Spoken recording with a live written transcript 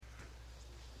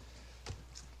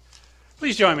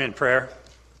Please join me in prayer.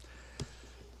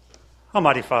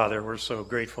 Almighty Father, we're so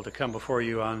grateful to come before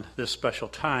you on this special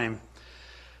time,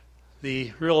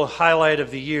 the real highlight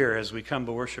of the year as we come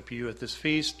to worship you at this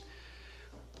feast.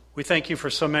 We thank you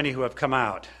for so many who have come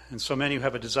out and so many who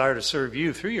have a desire to serve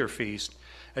you through your feast,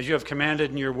 as you have commanded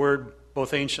in your word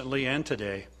both anciently and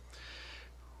today.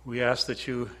 We ask that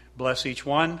you bless each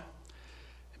one,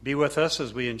 be with us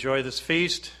as we enjoy this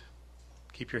feast,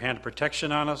 keep your hand of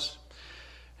protection on us,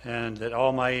 and that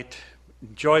all might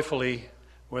joyfully,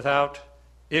 without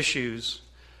issues,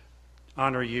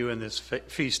 honor you in this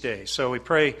feast day. So we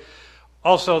pray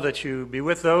also that you be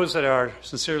with those that are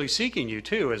sincerely seeking you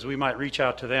too, as we might reach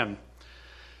out to them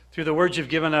through the words you've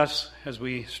given us as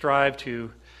we strive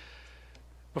to,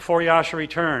 before Yahshua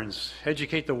returns,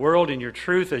 educate the world in your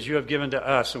truth as you have given to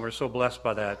us, and we're so blessed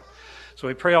by that. So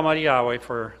we pray, Almighty Yahweh,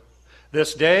 for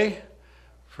this day,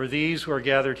 for these who are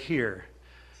gathered here,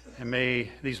 and may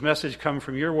these messages come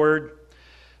from your word,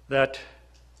 that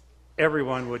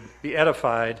everyone would be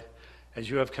edified as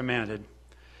you have commanded.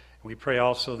 We pray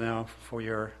also now for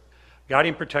your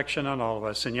guiding protection on all of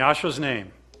us. In Yahshua's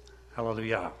name,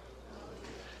 hallelujah.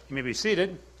 You may be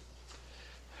seated.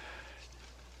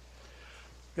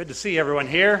 Good to see everyone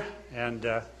here, and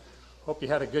hope you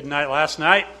had a good night last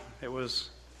night. It was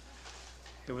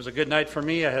a good night for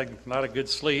me. I had a lot of good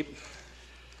sleep.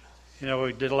 You know,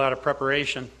 we did a lot of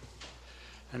preparation,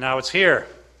 and now it's here.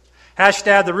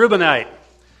 Hashdad the Reubenite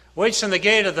waits in the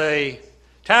gate of the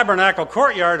tabernacle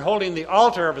courtyard holding the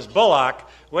altar of his bullock,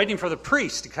 waiting for the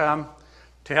priest to come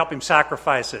to help him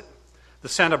sacrifice it. The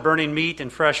scent of burning meat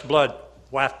and fresh blood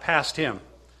waft past him.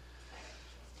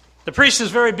 The priest is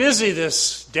very busy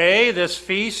this day, this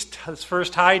feast, this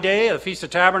first high day of the Feast of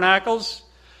Tabernacles,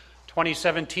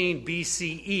 2017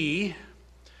 BCE.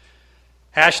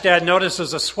 Hashdad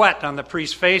notices a sweat on the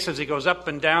priest's face as he goes up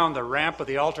and down the ramp of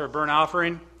the altar of burnt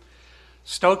offering,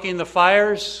 stoking the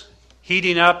fires,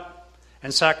 heating up,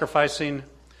 and sacrificing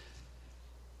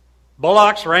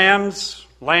bullocks, rams,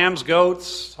 lambs,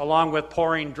 goats, along with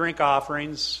pouring drink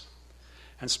offerings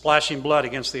and splashing blood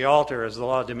against the altar as the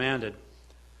law demanded.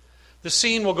 The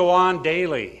scene will go on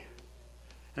daily,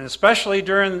 and especially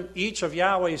during each of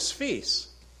Yahweh's feasts.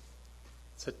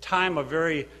 It's a time of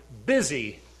very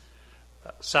busy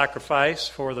sacrifice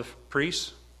for the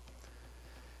priests.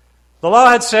 The law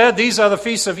had said, "These are the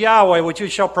feasts of Yahweh, which you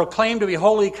shall proclaim to be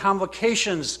holy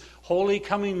convocations," holy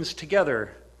comings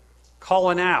together,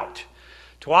 calling out,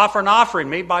 to offer an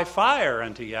offering made by fire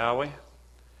unto Yahweh,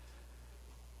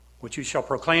 which you shall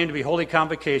proclaim to be holy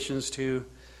convocations, to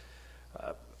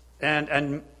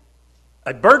and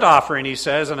a burnt offering, he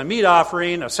says, and a meat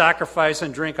offering, a sacrifice,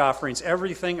 and drink offerings,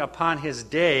 everything upon his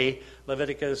day,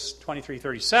 Leviticus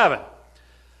 23:37.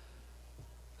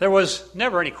 There was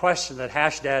never any question that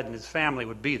Hashdad and his family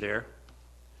would be there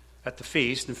at the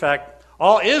feast. In fact,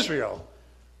 all Israel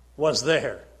was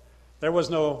there. There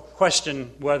was no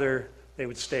question whether they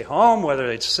would stay home, whether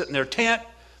they'd sit in their tent.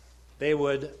 They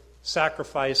would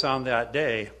sacrifice on that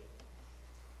day.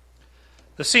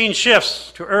 The scene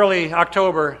shifts to early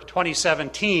October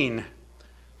 2017.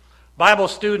 Bible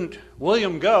student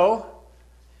William Go,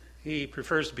 he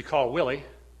prefers to be called Willie,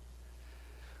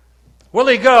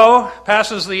 Willie Go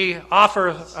passes the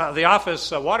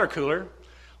office water cooler,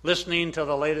 listening to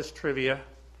the latest trivia.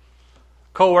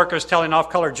 Co-workers telling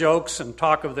off-color jokes and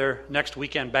talk of their next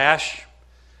weekend bash.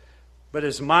 But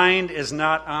his mind is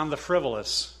not on the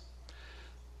frivolous.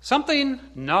 Something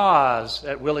gnaws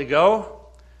at Willie Go.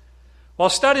 While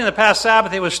studying the past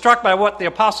Sabbath, he was struck by what the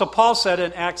Apostle Paul said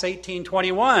in Acts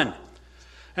 18:21.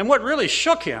 And what really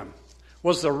shook him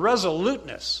was the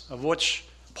resoluteness of which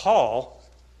Paul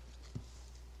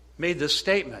made this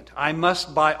statement: "I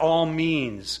must by all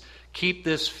means keep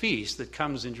this feast that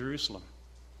comes in Jerusalem."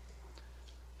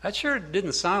 That sure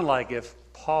didn't sound like if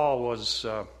Paul was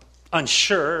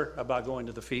unsure about going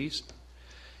to the feast.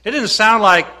 It didn't sound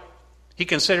like he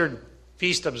considered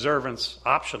feast observance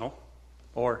optional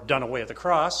or done away at the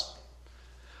cross.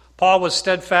 Paul was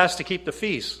steadfast to keep the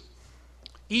feast,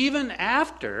 even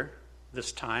after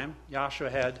this time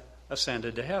Yahshua had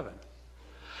ascended to heaven.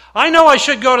 I know I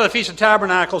should go to the Feast of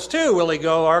Tabernacles too, Willie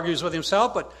Go argues with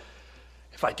himself, but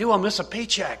if I do, I'll miss a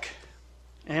paycheck.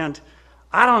 And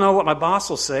I don't know what my boss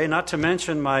will say, not to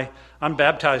mention my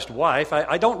unbaptized wife.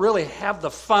 I don't really have the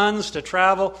funds to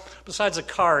travel. Besides, the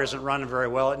car isn't running very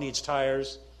well. It needs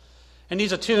tires. It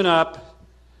needs a tune-up.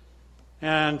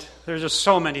 And there's just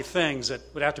so many things that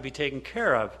would have to be taken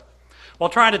care of. While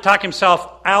trying to talk himself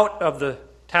out of the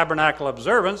tabernacle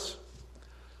observance,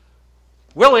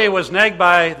 Willie was nagged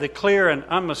by the clear and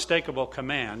unmistakable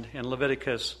command in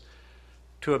Leviticus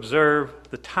to observe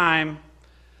the time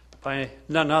by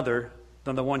none other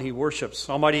than the one he worships,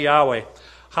 Almighty Yahweh.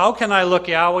 How can I look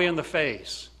Yahweh in the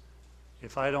face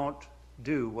if I don't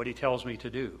do what he tells me to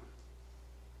do?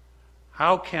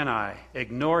 How can I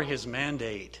ignore his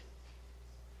mandate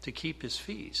to keep his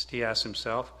feast? He asks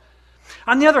himself.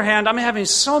 On the other hand, I'm having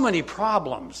so many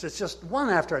problems. It's just one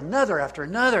after another after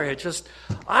another.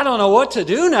 I don't know what to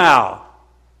do now.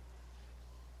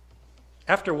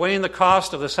 After weighing the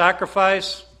cost of the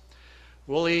sacrifice,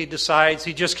 Willie decides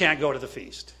he just can't go to the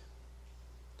feast.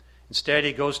 Instead,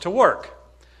 he goes to work.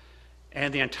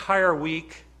 And the entire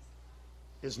week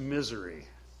is misery.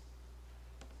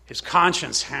 His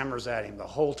conscience hammers at him the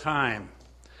whole time.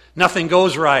 Nothing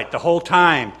goes right the whole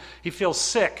time. He feels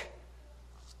sick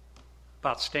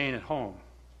about staying at home.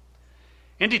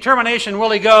 In determination,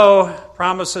 will he go?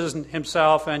 Promises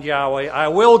himself and Yahweh, I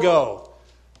will go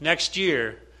next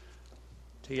year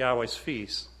to Yahweh's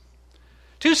feast.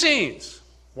 Two scenes,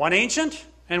 one ancient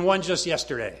and one just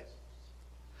yesterday.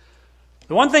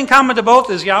 The one thing common to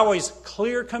both is Yahweh's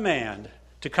clear command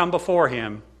to come before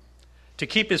him, to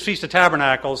keep his Feast of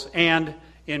Tabernacles, and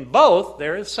in both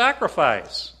there is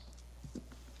sacrifice.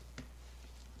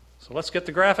 So let's get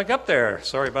the graphic up there.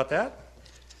 Sorry about that.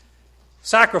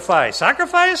 Sacrifice.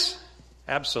 Sacrifice?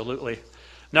 Absolutely.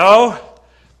 No,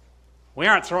 we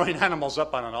aren't throwing animals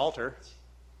up on an altar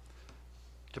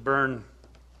to burn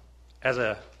as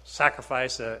a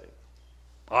sacrifice,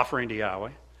 offering to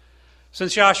Yahweh.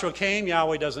 Since Joshua came,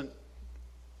 Yahweh doesn't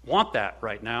want that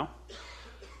right now.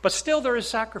 But still there is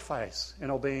sacrifice in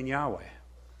obeying Yahweh.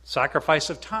 Sacrifice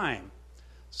of time.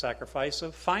 Sacrifice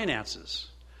of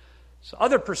finances. So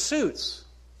other pursuits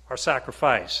are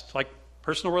sacrificed, like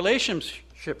personal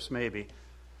relationships maybe,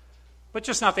 but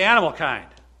just not the animal kind.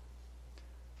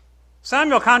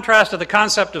 Samuel contrasted the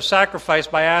concept of sacrifice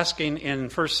by asking in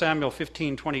 1 Samuel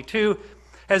 15:22,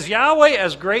 has Yahweh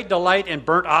as great delight in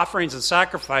burnt offerings and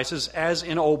sacrifices as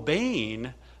in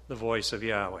obeying the voice of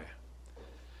Yahweh?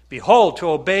 Behold, to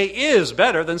obey is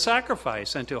better than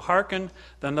sacrifice, and to hearken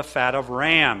than the fat of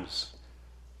rams.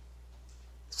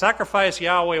 Sacrifice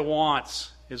Yahweh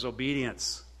wants is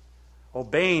obedience,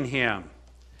 obeying him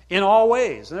in all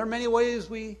ways. And there are many ways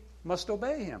we must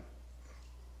obey him.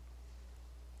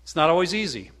 It's not always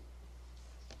easy,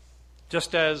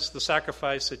 just as the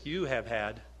sacrifice that you have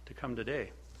had to come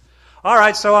today. All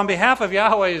right, so on behalf of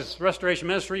Yahweh's Restoration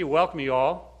Ministry, welcome you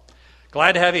all.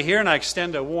 Glad to have you here, and I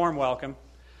extend a warm welcome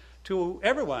to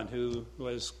everyone who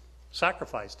has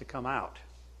sacrificed to come out.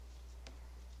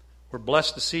 We're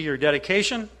blessed to see your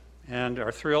dedication and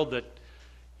are thrilled that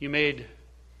you made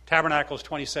Tabernacles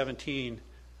 2017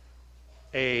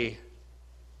 a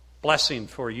blessing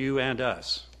for you and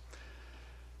us.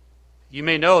 You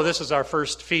may know this is our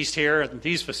first feast here at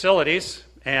these facilities,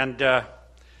 and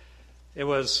it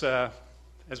was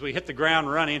as we hit the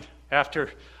ground running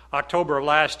after October of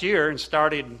last year and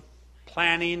started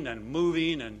planning and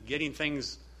moving and getting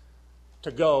things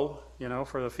to go,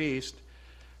 for the feast,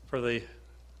 for the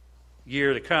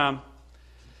year to come.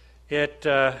 It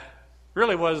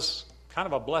really was kind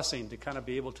of a blessing to kind of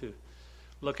be able to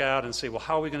look out and say, well,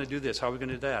 how are we going to do this? How are we going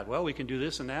to do that? Well, we can do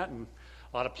this and that, and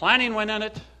a lot of planning went in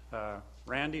it.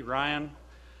 Randy, Ryan,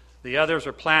 the others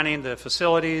are planning the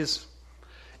facilities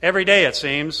every day, it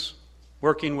seems,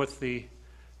 working with the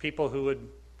people who would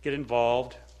get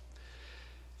involved.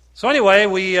 So anyway,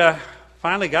 we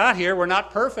finally got here. We're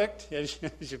not perfect, as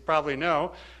you probably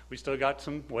know. We still got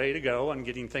some way to go on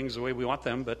getting things the way we want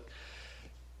them, but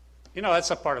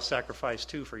that's a part of sacrifice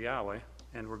too for Yahweh,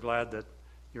 and we're glad that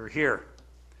you're here.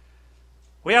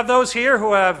 We have those here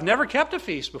who have never kept a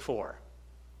feast before.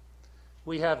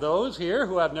 We have those here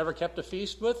who have never kept a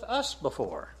feast with us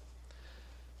before.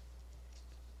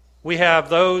 We have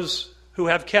those who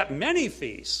have kept many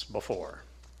feasts before.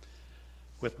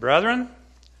 With brethren,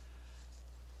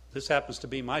 this happens to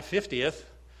be my 50th.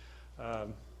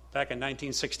 Back in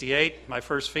 1968, my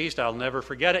first feast, I'll never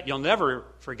forget it. You'll never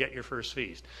forget your first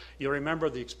feast. You'll remember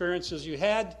the experiences you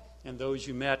had and those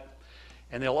you met,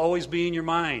 and they'll always be in your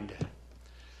mind.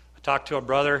 I talked to a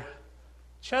brother,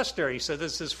 Chester. He said,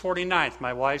 this is 49th.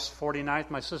 My wife's 49th.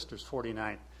 My sister's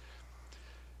 49th.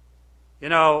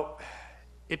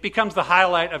 It becomes the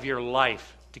highlight of your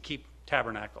life to keep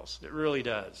tabernacles. It really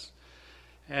does.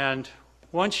 And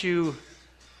once you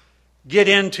get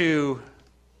into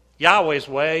Yahweh's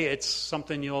way, it's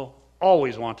something you'll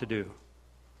always want to do.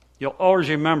 You'll always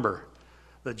remember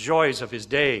the joys of his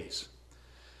days.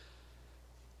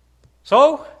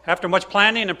 So, after much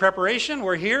planning and preparation,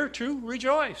 we're here to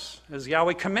rejoice, as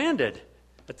Yahweh commanded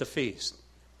at the feast.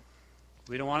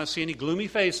 We don't want to see any gloomy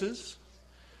faces.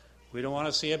 We don't want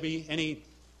to see any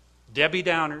Debbie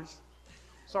Downers.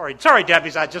 Sorry, Debbie,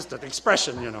 that's just an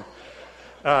expression, you know.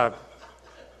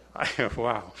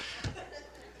 Wow.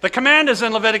 The command is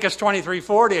in Leviticus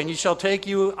 23:40, and you shall take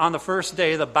you on the first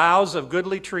day the boughs of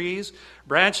goodly trees,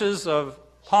 branches of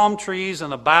palm trees, and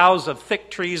the boughs of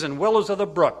thick trees and willows of the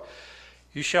brook.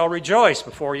 You shall rejoice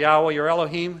before Yahweh your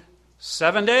Elohim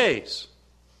 7 days.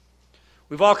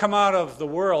 We've all come out of the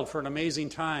world for an amazing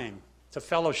time, to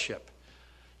fellowship,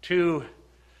 to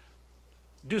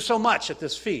do so much at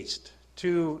this feast,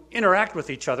 to interact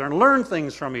with each other and learn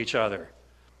things from each other.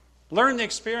 Learn the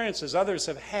experiences others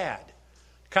have had.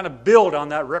 Kind of build on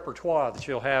that repertoire that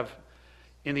you'll have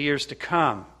in the years to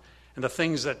come, and the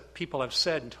things that people have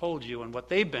said and told you and what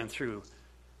they've been through.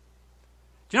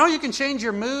 Do you know you can change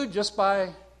your mood just by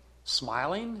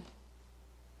smiling?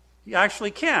 You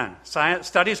actually can. Science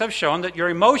studies have shown that your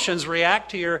emotions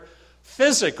react to your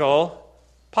physical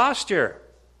posture.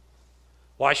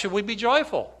 Why should we be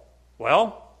joyful?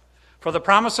 Well, for the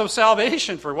promise of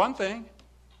salvation, for one thing.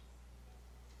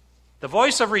 The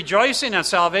voice of rejoicing and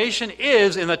salvation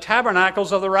is in the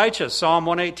tabernacles of the righteous. Psalm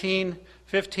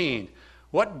 118:15.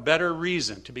 What better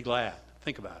reason to be glad?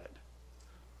 Think about it.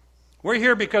 We're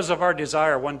here because of our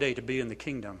desire one day to be in the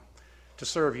kingdom, to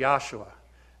serve Yahshua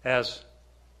as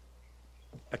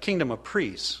a kingdom of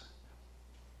priests.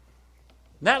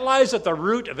 That lies at the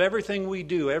root of everything we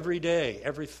do every day,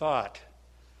 every thought.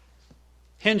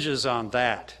 Hinges on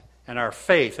that and our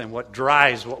faith and what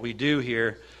drives what we do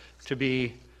here to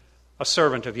be a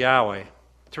servant of Yahweh,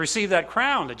 to receive that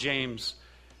crown that James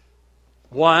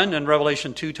 1 and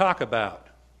Revelation 2 talk about.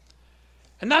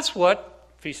 And that's what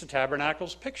Feast of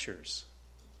Tabernacles pictures.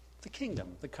 The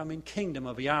kingdom, the coming kingdom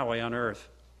of Yahweh on earth.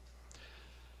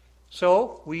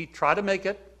 So we try to make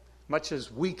it much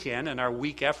as we can in our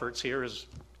weak efforts here as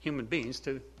human beings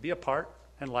to be a part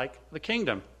and like the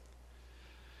kingdom.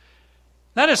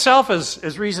 That itself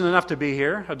is reason enough to be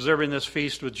here, observing this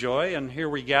feast with joy. And here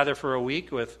we gather for a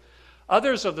week with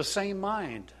others of the same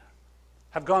mind,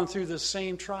 have gone through the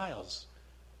same trials,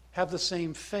 have the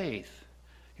same faith.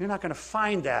 You're not going to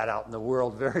find that out in the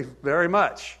world very, very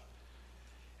much,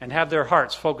 and have their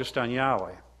hearts focused on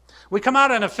Yahweh. We come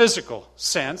out in a physical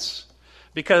sense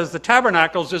because the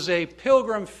Tabernacles is a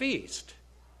pilgrim feast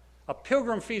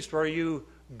where you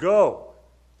go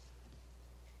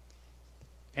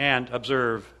and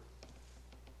observe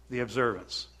the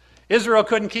observance. Israel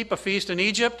couldn't keep a feast in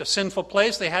Egypt, a sinful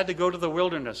place. They had to go to the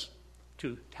wilderness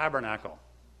to tabernacle.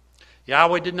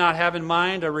 Yahweh did not have in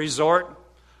mind a resort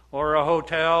or a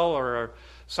hotel or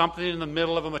something in the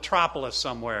middle of a metropolis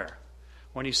somewhere.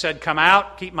 When he said, come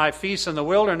out, keep my feast in the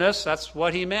wilderness, that's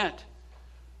what he meant.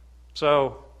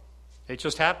 So it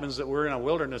just happens that we're in a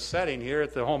wilderness setting here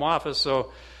at the home office,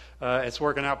 so it's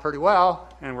working out pretty well,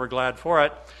 and we're glad for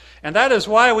it. And that is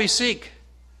why we seek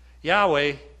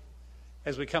Yahweh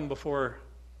as we come before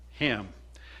him.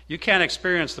 You can't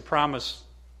experience the promised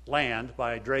land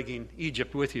by dragging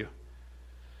Egypt with you.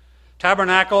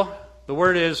 Tabernacle, the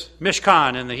word is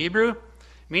mishkan in the Hebrew,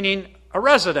 meaning a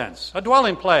residence, a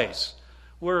dwelling place.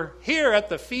 We're here at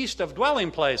the Feast of Dwelling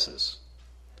Places.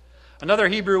 Another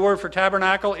Hebrew word for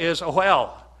tabernacle is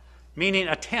ohel, meaning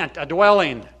a tent, a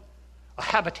dwelling, a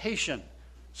habitation.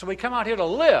 So we come out here to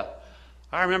live.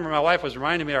 I remember my wife was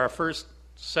reminding me of our first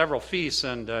several feasts,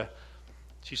 and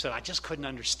she said, I just couldn't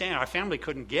understand. Our family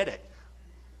couldn't get it.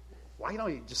 Why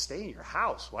don't you just stay in your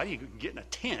house? Why do you get in a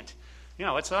tent? You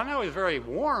know, it's not always very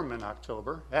warm in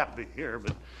October. It happened to be here,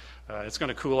 but it's going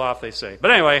to cool off, they say.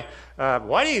 But anyway,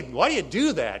 why do you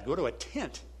do that? Go to a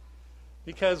tent.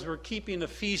 Because we're keeping the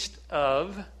feast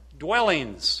of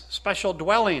dwellings, special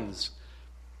dwellings.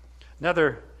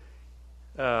 Another,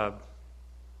 the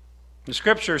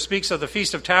Scripture speaks of the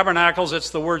Feast of Tabernacles.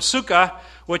 It's the word sukkah,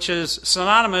 which is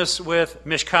synonymous with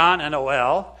mishkan and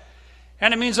ohel.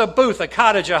 And it means a booth, a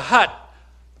cottage, a hut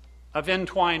of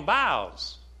entwined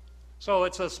boughs. So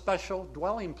it's a special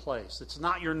dwelling place. It's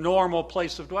not your normal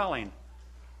place of dwelling.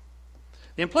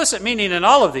 The implicit meaning in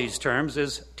all of these terms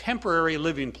is temporary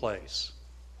living place.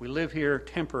 We live here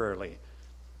temporarily.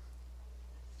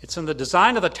 It's in the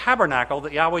design of the tabernacle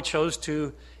that Yahweh chose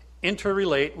to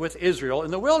interrelate with Israel in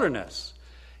the wilderness.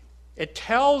 It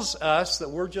tells us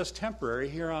that we're just temporary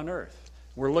here on earth.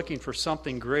 We're looking for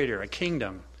something greater, a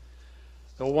kingdom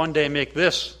that will one day make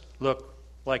this look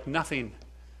like nothing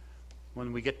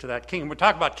when we get to that kingdom. We'll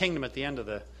talk about kingdom at the end of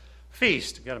the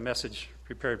feast. We've got a message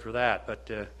prepared for that. But,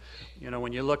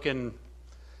 when you look into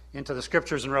the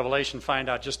Scriptures in Revelation, find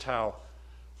out just how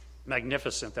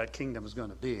magnificent that kingdom is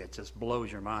going to be. It just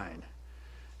blows your mind.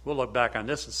 We'll look back on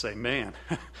this and say, man,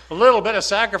 a little bit of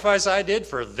sacrifice I did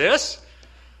for this?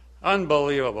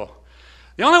 Unbelievable.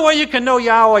 The only way you can know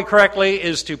Yahweh correctly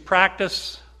is to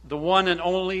practice the one and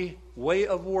only way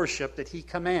of worship that he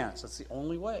commands. That's the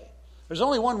only way. There's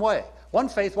only one way. One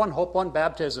faith, one hope, one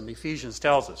baptism, Ephesians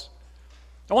tells us.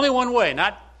 Only one way,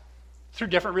 not through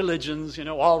different religions,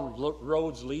 all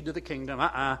roads lead to the kingdom.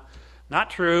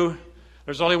 Not true.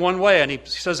 There's only one way, and he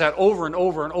says that over and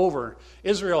over and over.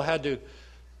 Israel had to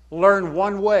learn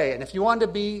one way, and if you wanted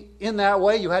to be in that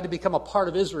way, you had to become a part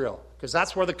of Israel, because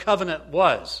that's where the covenant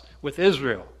was, with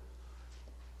Israel.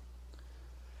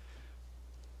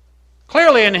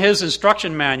 Clearly in his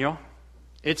instruction manual,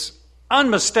 it's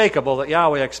unmistakable that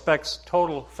Yahweh expects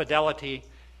total fidelity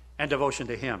and devotion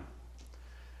to him.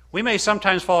 We may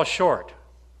sometimes fall short,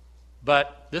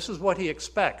 but this is what he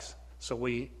expects. So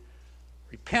we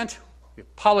repent, we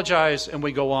apologize, and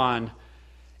we go on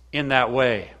in that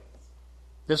way.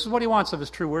 This is what he wants of his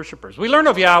true worshipers. We learn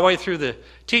of Yahweh through the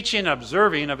teaching and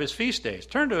observing of his feast days.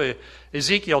 Turn to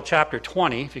Ezekiel chapter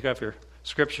 20, if you have your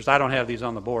scriptures. I don't have these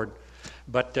on the board.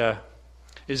 But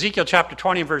Ezekiel chapter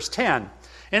 20, verse 10.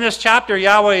 In this chapter,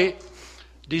 Yahweh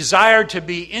desired to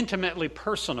be intimately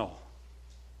personal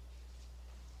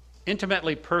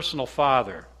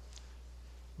Father.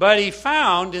 But he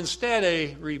found instead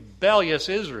a rebellious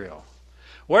Israel.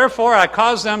 Wherefore I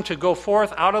caused them to go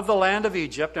forth out of the land of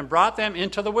Egypt and brought them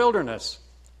into the wilderness.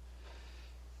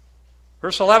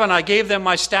 Verse 11, I gave them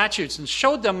my statutes and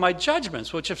showed them my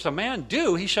judgments, which if a man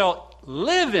do, he shall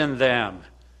live in them.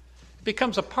 It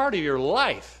becomes a part of your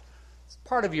life. It's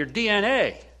part of your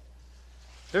DNA.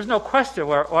 There's no question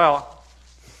where,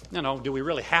 do we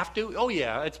really have to? Oh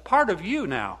yeah, it's part of you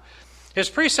now. His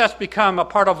precepts become a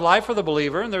part of life for the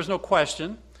believer, and there's no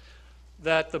question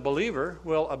that the believer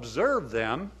will observe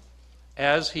them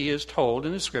as he is told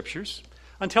in the Scriptures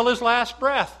until his last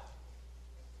breath.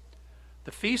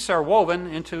 The feasts are woven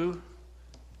into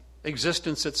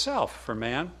existence itself for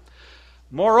man.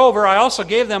 Moreover, I also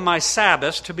gave them my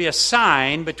Sabbaths to be a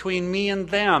sign between me and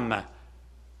them.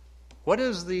 What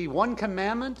is the one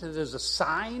commandment? It is a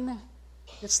sign.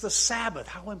 It's the Sabbath.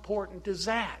 How important is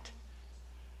that?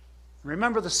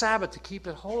 Remember the Sabbath to keep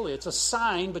it holy. It's a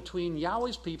sign between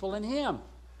Yahweh's people and him.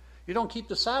 You don't keep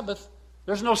the Sabbath,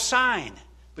 there's no sign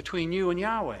between you and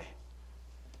Yahweh.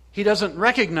 He doesn't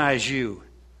recognize you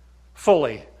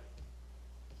fully.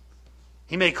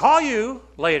 He may call you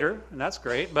later, and that's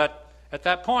great, but at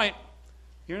that point,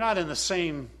 you're not in the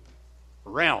same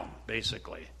realm,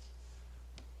 basically.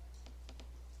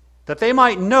 That they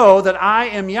might know that I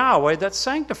am Yahweh that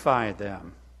sanctified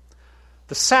them.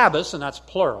 The Sabbath, and that's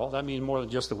plural, that means more than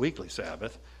just the weekly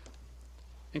Sabbath,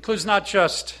 includes not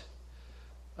just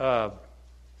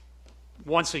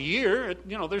once a year.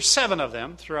 There's 7 of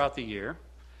them throughout the year.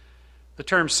 The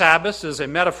term Sabbath is a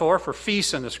metaphor for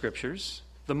feasts in the Scriptures.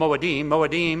 The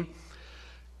Moedim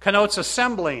connotes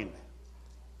assembling.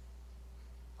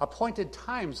 Appointed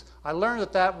times. I learned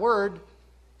that word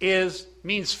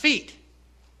means feet.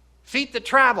 Feet that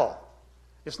travel.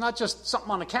 It's not just something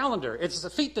on a calendar. It's the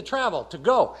feet that travel, to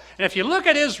go. And if you look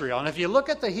at Israel, and if you look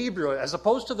at the Hebrew as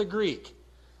opposed to the Greek,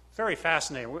 very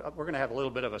fascinating. We're going to have a little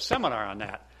bit of a seminar on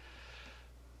that.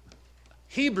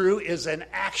 Hebrew is an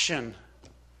action,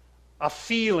 a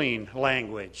feeling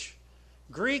language.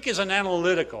 Greek is an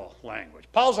analytical language.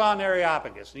 Paul's on the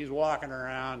Areopagus, and he's walking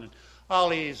around, and all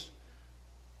these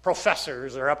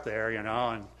professors are up there,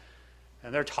 and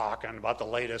they're talking about the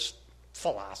latest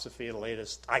philosophy, the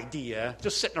latest idea,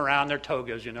 just sitting around their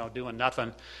togas, doing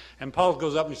nothing. And Paul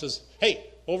goes up and he says, hey,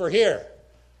 over here,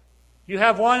 you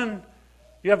have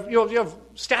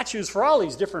statues for all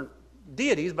these different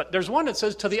deities, but there's one that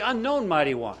says to the unknown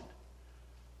mighty one.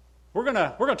 We're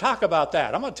gonna talk about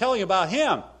that. I'm gonna tell you about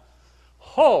him.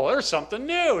 Oh, there's something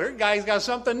new. This guy's got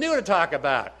something new to talk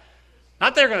about.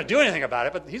 Not that they're going to do anything about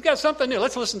it, but he's got something new.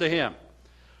 Let's listen to him.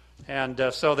 And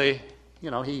so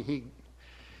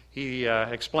he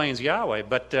explains Yahweh,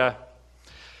 but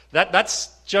that's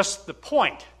just the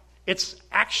point. It's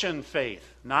action faith,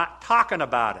 not talking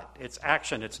about it. It's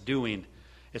action, it's doing,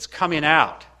 it's coming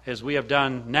out, as we have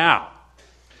done now.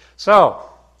 So,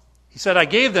 he said, I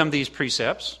gave them these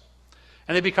precepts,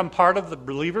 and they become part of the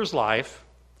believer's life.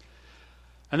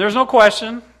 And there's no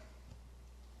question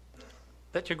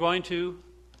that you're going to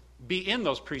be in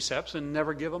those precepts and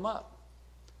never give them up.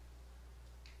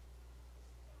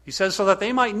 He says, so that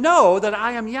they might know that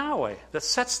I am Yahweh, that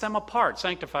sets them apart.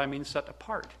 Sanctify means set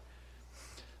apart.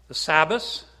 The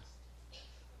Sabbath,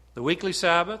 the weekly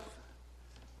Sabbath,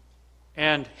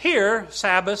 and here,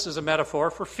 Sabbath is a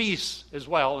metaphor for feasts as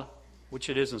well, which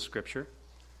it is in Scripture.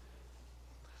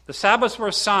 The Sabbaths were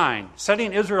a sign,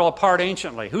 setting Israel apart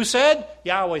anciently. Who said?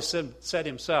 Yahweh said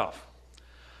himself.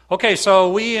 Okay,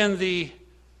 so we in the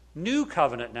new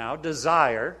covenant now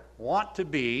want to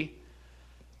be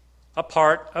a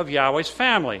part of Yahweh's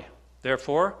family.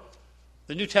 Therefore,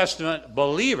 the New Testament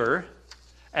believer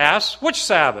asks, which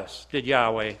Sabbaths did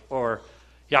Yahweh or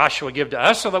Yahshua give to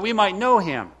us so that we might know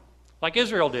him, like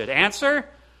Israel did? Answer,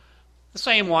 the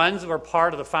same ones that were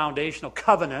part of the foundational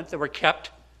covenant that were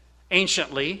kept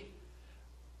anciently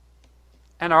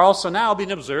and are also now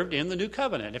being observed in the new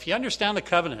covenant. If you understand the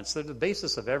covenants, they're the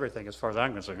basis of everything as far as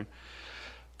I'm concerned.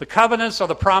 The covenants are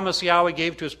the promise Yahweh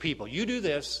gave to his people. You do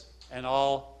this, and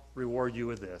I'll reward you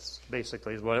with this,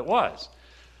 basically is what it was.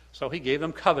 So he gave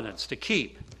them covenants to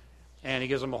keep. And he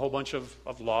gives them a whole bunch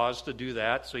of laws to do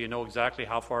that, so you know exactly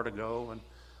how far to go and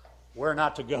where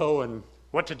not to go and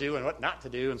what to do and what not to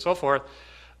do and so forth.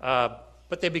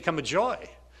 But they become a joy.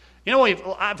 You know,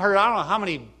 I've heard, I don't know how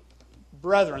many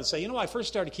brethren say, I first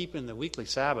started keeping the weekly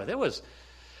Sabbath. It was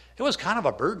kind of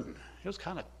a burden. It was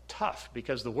kind of tough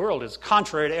because the world is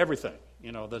contrary to everything,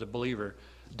 that a believer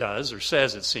does or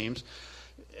says, it seems.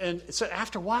 And so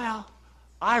after a while,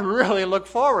 I really look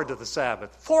forward to the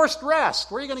Sabbath. Forced rest.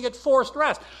 Where are you going to get forced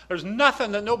rest? There's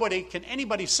nothing that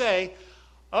anybody say,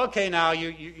 okay, now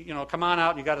you come on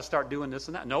out, you got to start doing this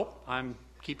and that. Nope, I'm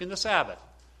keeping the Sabbath.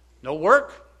 No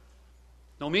work,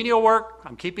 no menial work.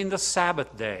 I'm keeping the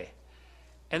Sabbath day.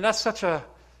 And that's such a,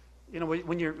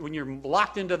 when you're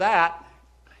locked into that,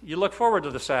 you look forward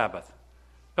to the Sabbath,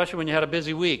 especially when you had a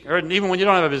busy week, or even when you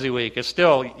don't have a busy week. It's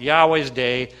still Yahweh's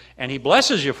day, and he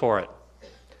blesses you for it.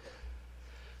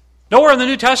 Nowhere in the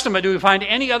New Testament do we find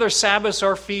any other Sabbaths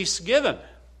or feasts given.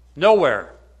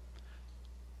 Nowhere.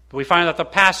 We find that the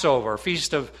Passover,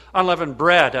 Feast of Unleavened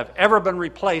Bread, have ever been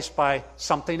replaced by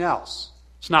something else.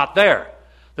 It's not there.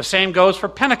 The same goes for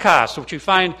Pentecost, which you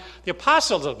find the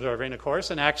apostles observing, of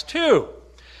course, in Acts 2.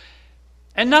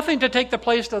 And nothing to take the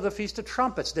place of the Feast of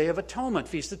Trumpets, Day of Atonement,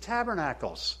 Feast of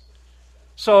Tabernacles.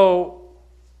 So,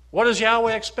 what does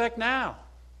Yahweh expect now?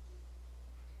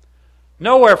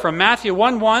 Nowhere from Matthew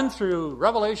 1:1 through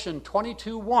Revelation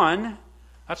 22:1,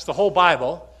 that's the whole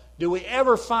Bible, do we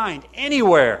ever find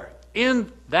anywhere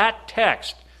in that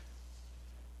text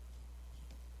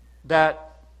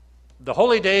that the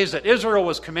holy days that Israel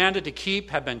was commanded to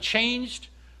keep have been changed,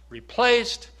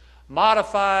 replaced,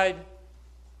 modified,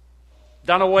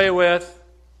 done away with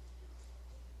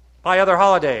by other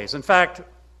holidays. In fact,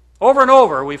 over and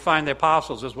over we find the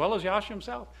apostles, as well as Yahshua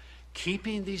himself,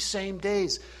 keeping these same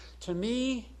days. To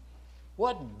me,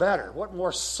 what better, what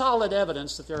more solid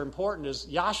evidence that they're important is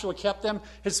Yahshua kept them,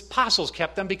 his apostles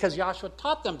kept them because Yahshua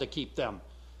taught them to keep them.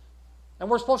 And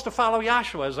we're supposed to follow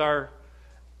Yahshua as our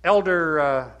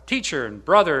elder teacher and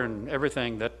brother and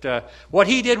everything, that what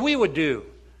he did we would do.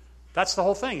 That's the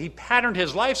whole thing. He patterned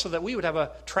his life so that we would have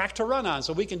a track to run on,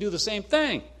 so we can do the same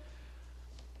thing.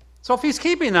 So if he's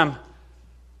keeping them,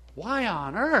 why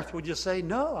on earth would you say,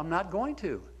 no, I'm not going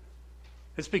to?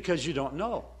 It's because you don't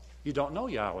know. You don't know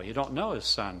Yahweh. You don't know his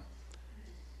Son.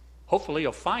 Hopefully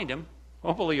you'll find him.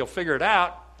 Hopefully you'll figure it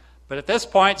out. But at this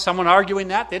point, someone arguing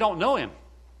that, they don't know him.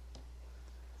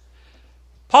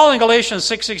 Paul in Galatians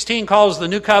 6:16 calls the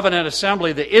New Covenant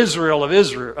assembly the Israel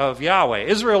of Yahweh.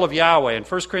 Israel of Yahweh. In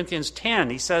 1 Corinthians 10,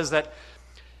 he says that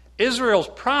Israel's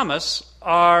promise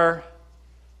are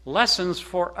lessons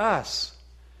for us.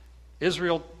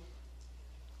 Israel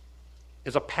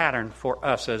is a pattern for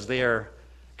us as they are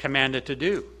commanded to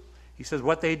do. He says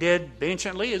what they did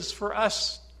anciently is for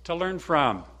us to learn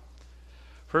from.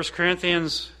 1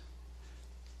 Corinthians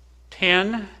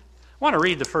 10. I want to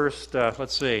read the first, 1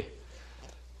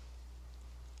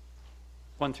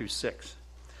 through 6.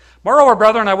 Moreover,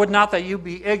 brethren, I would not that you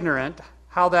be ignorant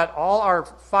how that all our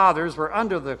fathers were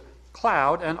under the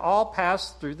cloud and all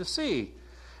passed through the sea.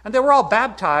 And they were all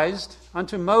baptized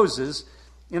unto Moses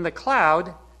in the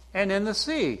cloud and in the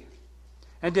sea,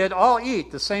 and did all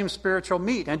eat the same spiritual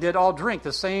meat, and did all drink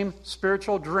the same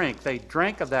spiritual drink. They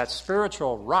drank of that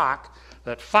spiritual rock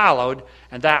that followed,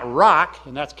 and that rock,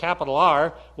 and that's capital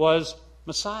R, was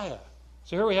Messiah.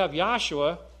 So here we have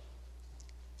Yahshua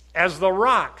as the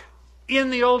rock in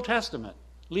the Old Testament,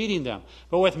 leading them.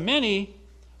 But with many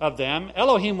of them,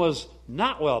 Elohim was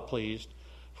not well pleased,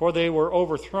 for they were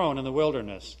overthrown in the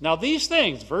wilderness. Now these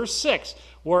things, verse 6,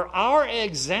 were our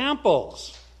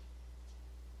examples.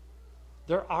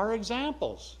 They're our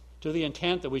examples to the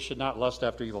intent that we should not lust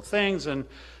after evil things and,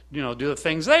 do the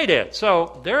things they did.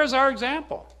 So there is our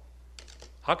example.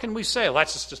 How can we say, well,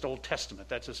 that's just Old Testament,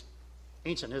 that's just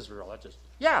ancient Israel,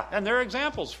 and they're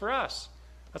examples for us.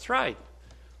 That's right.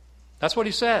 That's what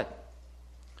he said.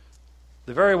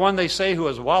 The very one they say who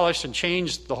has abolished and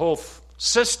changed the whole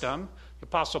system, the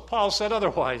Apostle Paul said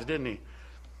otherwise, didn't he?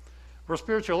 We're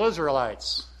spiritual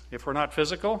Israelites. If we're not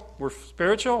physical, we're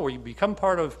spiritual. We become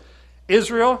part of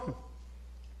Israel,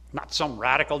 not some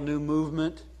radical new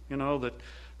movement, that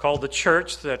called the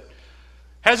church, that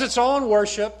has its own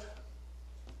worship,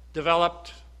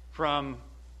 developed from,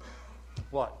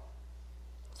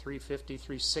 350,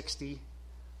 360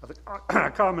 of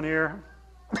the Common Era.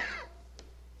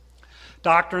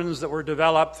 Doctrines that were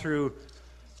developed through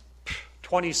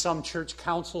 20-some church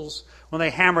councils when they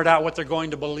hammered out what they're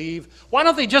going to believe. Why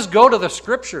don't they just go to the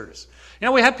Scriptures?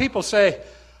 We have people say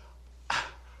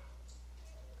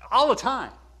all the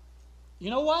time, you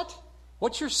know what?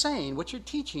 What you're saying, what you're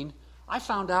teaching, I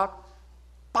found out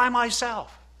by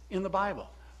myself in the Bible.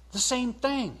 The same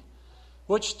thing,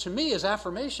 which to me is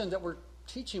affirmation that we're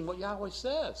teaching what Yahweh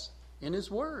says in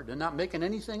His Word and not making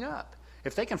anything up.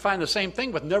 If they can find the same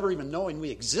thing with never even knowing we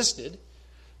existed,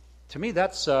 to me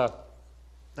that's a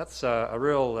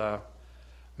real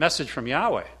message from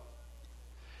Yahweh.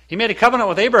 He made a covenant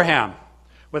with Abraham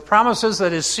with promises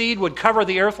that his seed would cover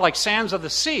the earth like sands of the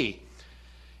sea.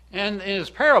 And in his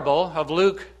parable of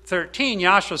Luke 13,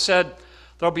 Yahshua said,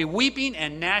 there'll be weeping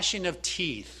and gnashing of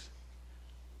teeth.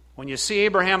 When you see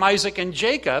Abraham, Isaac, and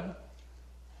Jacob,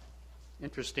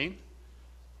 interesting,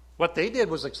 what they did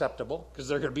was acceptable because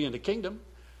they're going to be in the kingdom.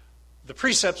 The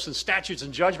precepts and statutes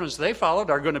and judgments they followed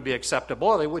are going to be acceptable,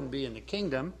 or they wouldn't be in the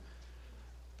kingdom.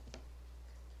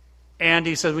 And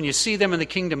he says, when you see them in the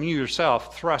kingdom, you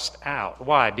yourself thrust out.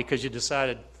 Why? Because you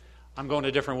decided, I'm going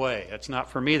a different way. That's not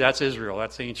for me, that's Israel.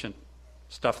 That's ancient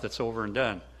stuff that's over and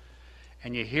done.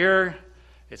 And you hear,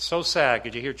 it's so sad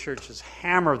because you hear churches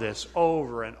hammer this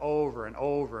over and over and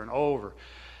over and over.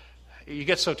 You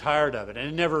get so tired of it, and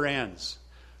it never ends.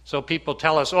 So people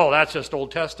tell us, oh, that's just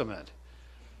Old Testament.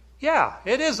 Yeah,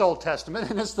 it is Old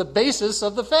Testament, and it's the basis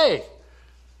of the faith.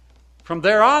 From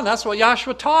there on, that's what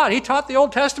Yahshua taught. He taught the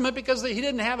Old Testament because he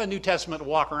didn't have a New Testament to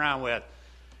walk around with.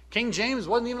 King James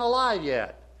wasn't even alive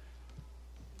yet.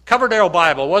 Coverdale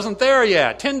Bible wasn't there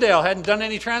yet. Tyndale hadn't done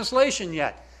any translation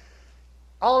yet.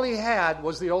 All he had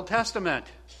was the Old Testament.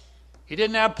 He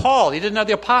didn't have Paul. He didn't have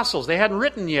the apostles. They hadn't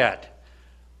written yet.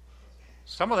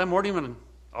 Some of them weren't even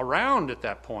around at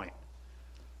that point.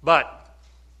 But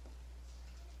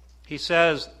he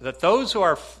says that those who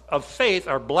are of faith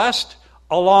are blessed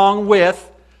along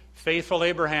with faithful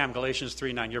Abraham, Galatians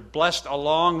 3:9. You're blessed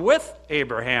along with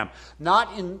Abraham.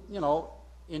 Not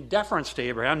in deference to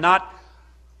Abraham, not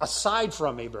aside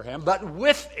from Abraham, but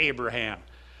with Abraham.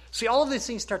 See, all of these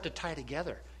things start to tie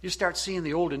together. You start seeing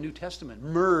the Old and New Testament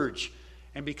merge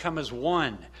and become as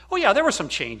one. Oh yeah, there were some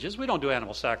changes. We don't do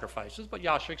animal sacrifices, but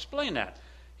Yahshua explained that.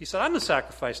 He said, I'm the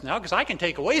sacrifice now because I can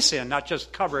take away sin, not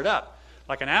just cover it up.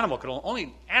 Like an animal could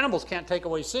only animals can't take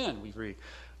away sin, we read.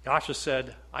 Yahshua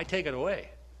said, I take it away.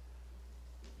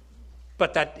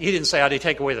 But that he didn't say I didn't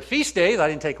take away the feast days, I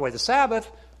didn't take away the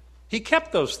Sabbath. He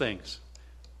kept those things.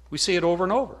 We see it over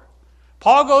and over.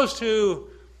 Paul goes to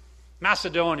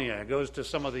Macedonia, goes to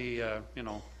some of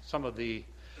the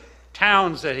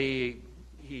towns that he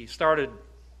started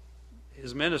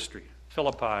his ministry,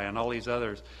 Philippi and all these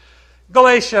others,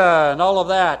 Galatia and all of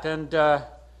that, and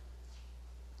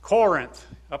Corinth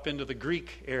up into the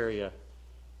Greek area.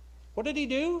 What did he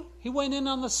do? He went in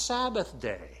on the Sabbath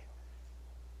day.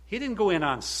 He didn't go in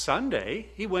on Sunday.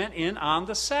 He went in on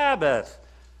the Sabbath.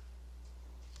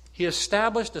 He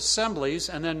established assemblies,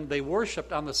 and then they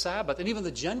worshiped on the Sabbath. And even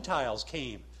the Gentiles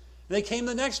came. They came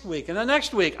the next week, and the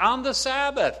next week on the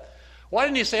Sabbath. Why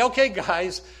didn't he say, okay,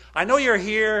 guys, I know you're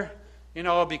here,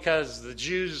 because the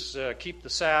Jews keep the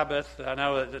Sabbath. I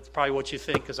know that's probably what you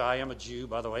think, because I am a Jew,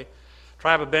 by the way,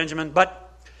 tribe of Benjamin. But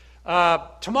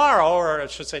tomorrow, or I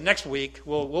should say next week,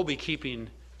 we'll be keeping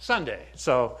Sunday.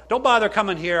 So don't bother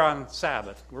coming here on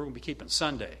Sabbath. We're going to be keeping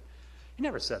Sunday. He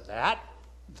never said that.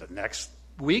 The next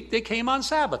week they came on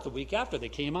Sabbath. The week after they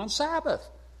came on Sabbath.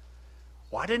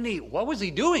 What was he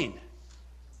doing?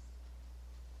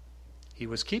 He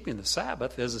was keeping the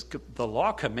Sabbath as the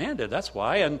law commanded. That's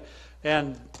why.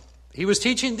 And he was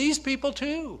teaching these people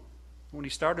too when he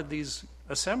started these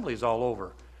assemblies all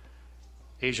over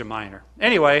Asia Minor.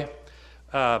 Anyway,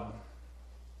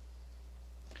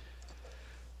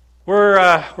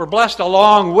 we're blessed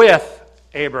along with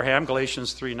Abraham,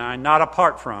 Galatians 3:9, not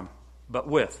apart from, but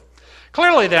with.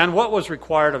 Clearly then, what was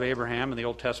required of Abraham and the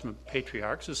Old Testament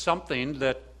patriarchs is something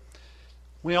that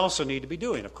we also need to be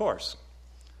doing, of course.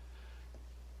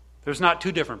 There's not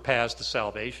two different paths to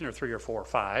salvation, or 3 or 4 or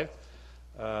 5.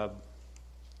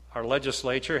 Our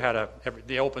legislature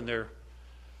they opened their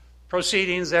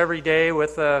proceedings every day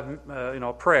with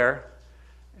prayer.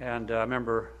 And I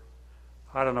remember,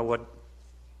 I don't know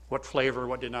what flavor,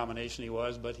 what denomination he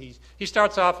was, but he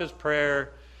starts off his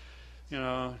prayer,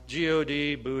 God,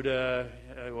 Buddha,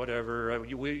 whatever.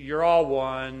 You're all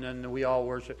one, and we all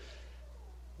worship.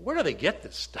 Where do they get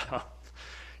this stuff?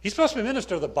 He's supposed to be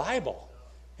minister of the Bible,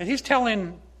 and he's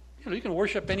telling you can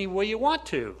worship any way you want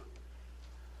to.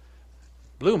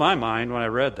 Blew my mind when I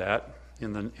read that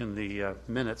in the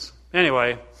minutes.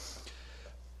 Anyway,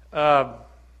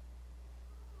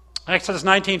 Exodus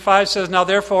 19:5 says, "Now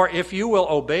therefore, if you will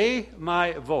obey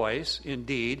my voice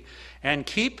indeed, and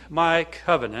keep my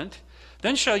covenant,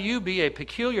 then shall you be a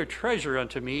peculiar treasure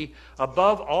unto me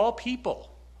above all people."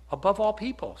 Above all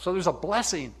people. So there's a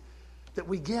blessing that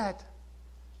we get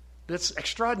that's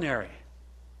extraordinary.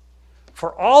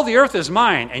 "For all the earth is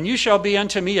mine, and you shall be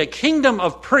unto me a kingdom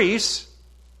of priests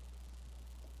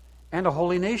and a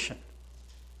holy nation.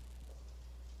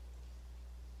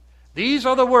 These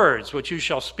are the words which you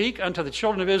shall speak unto the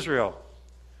children of Israel."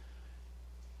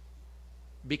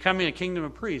 Becoming a kingdom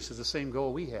of priests is the same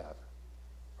goal we have,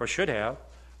 or should have.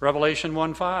 Revelation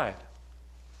 1:5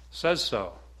 says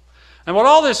so. And what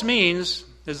all this means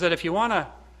is that if you want to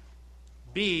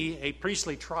be a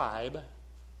priestly tribe,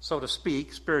 so to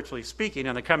speak, spiritually speaking,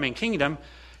 in the coming kingdom,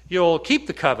 you'll keep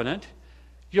the covenant,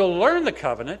 you'll learn the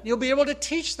covenant, you'll be able to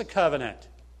teach the covenant.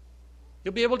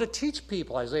 You'll be able to teach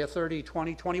people. Isaiah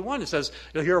 30:20, 21, it says,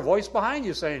 you'll hear a voice behind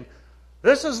you saying,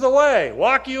 "This is the way,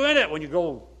 walk you in it," when you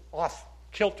go off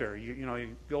kilter,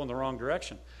 you go in the wrong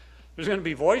direction. There's going to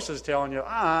be voices telling you,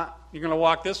 you're going to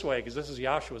walk this way because this is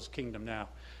Yahshua's kingdom now.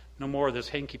 No more of this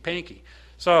hanky-panky.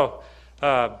 So,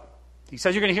 he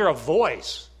says you're going to hear a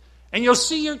voice. And you'll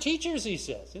see your teachers, he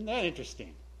says. Isn't that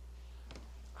interesting?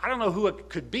 I don't know who it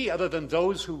could be other than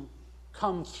those who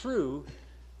come through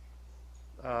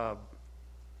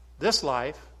this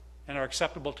life and are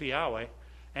acceptable to Yahweh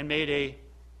and made a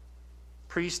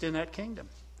priest in that kingdom.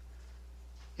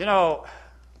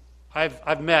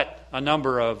 I've met a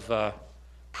number of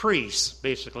priests,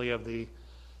 basically, of the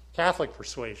Catholic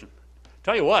persuasion.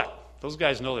 Tell you what, those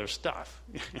guys know their stuff.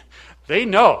 They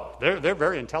know. They're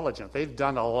very intelligent. They've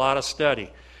done a lot of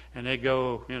study, and they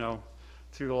go,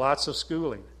 through lots of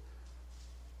schooling.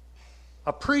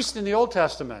 A priest in the Old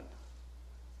Testament,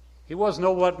 he was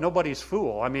nobody's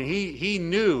fool. I mean, he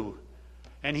knew,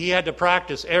 and he had to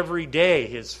practice every day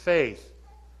his faith.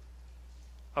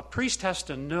 A priest has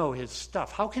to know his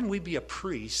stuff. How can we be a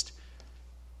priest?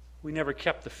 We never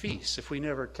kept the feast, if we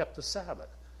never kept the Sabbath.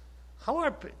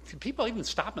 Can people even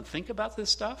stop and think about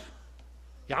this stuff?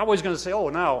 Yahweh's going to say,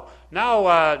 now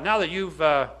that you've,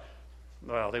 they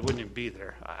wouldn't even be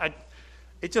there.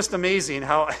 It's just amazing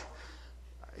how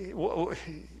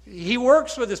he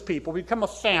works with his people. We become a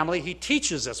family. He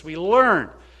teaches us. We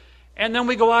learn. And then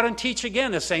we go out and teach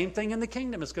again. The same thing in the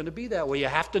kingdom. It's going to be that way. You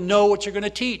have to know what you're going to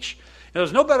teach. And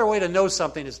there's no better way to know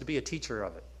something is to be a teacher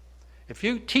of it. If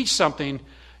you teach something,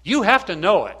 you have to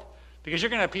know it. Because you're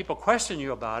going to have people question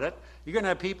you about it. You're going to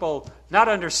have people not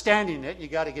understanding it.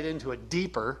 You've got to get into it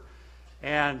deeper.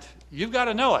 And you've got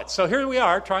to know it. So here we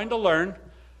are trying to learn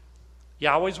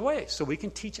Yahweh's way so we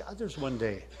can teach others one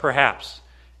day, perhaps,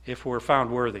 if we're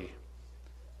found worthy.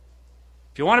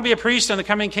 If you want to be a priest in the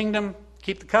coming kingdom,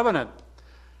 keep the covenant.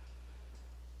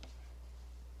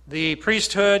 The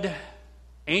priesthood,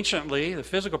 anciently, the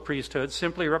physical priesthood,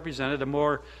 simply represented a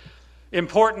more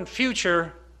important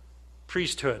future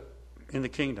priesthood in the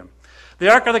kingdom.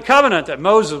 The Ark of the Covenant that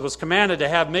Moses was commanded to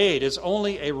have made is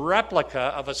only a replica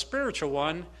of a spiritual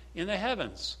one in the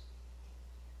heavens.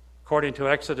 According to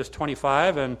Exodus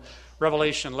 25 and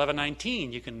Revelation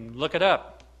 11:19, you can look it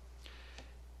up.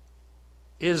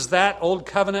 Is that old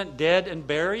covenant dead and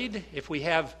buried? If we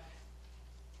have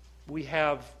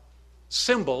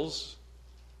symbols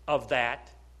of that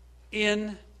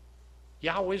in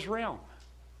Yahweh's realm.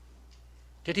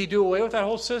 Did he do away with that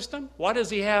whole system? Why does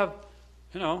he have,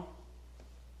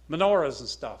 menorahs and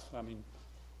stuff? I mean,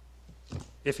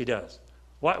 if he does.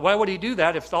 Why would he do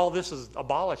that if all this is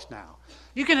abolished now?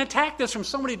 You can attack this from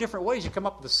so many different ways. You come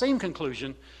up with the same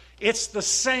conclusion. It's the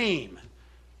same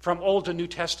from Old to New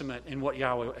Testament in what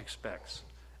Yahweh expects,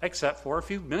 except for a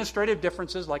few administrative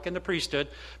differences like in the priesthood.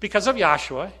 Because of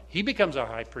Yahshua, he becomes our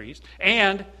high priest,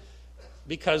 and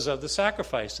because of the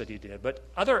sacrifice that he did. But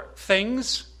other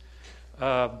things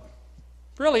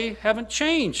really haven't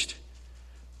changed.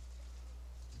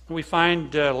 We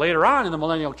find later on in the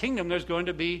millennial kingdom there's going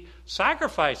to be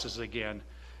sacrifices again.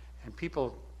 And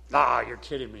people, you're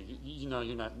kidding me.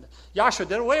 You're not. Yahshua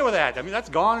did away with that. I mean, that's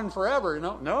gone and forever.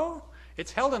 No,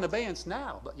 it's held in abeyance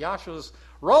now. But Yahshua's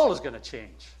role is going to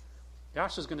change.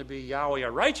 Yahshua's going to be Yahweh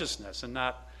our righteousness and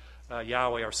not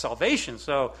Yahweh our salvation.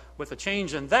 So with a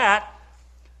change in that,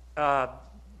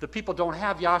 the people don't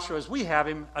have Yahshua as we have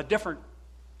him. A different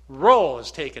role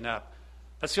is taken up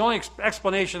That's the only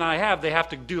explanation I have. They have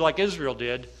to do like Israel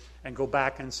did and go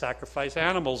back and sacrifice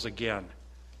animals again.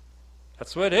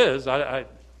 That's what it is.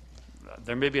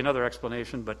 There may be another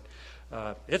explanation, but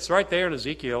it's right there in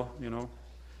Ezekiel,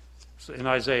 in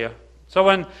Isaiah. So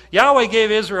when Yahweh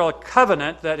gave Israel a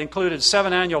covenant that included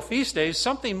 7 annual feast days,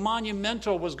 something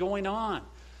monumental was going on.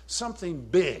 Something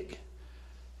big.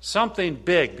 Something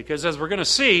big. Because as we're going to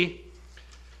see,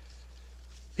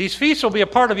 these feasts will be a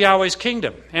part of Yahweh's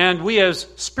kingdom. And we as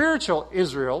spiritual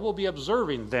Israel will be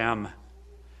observing them.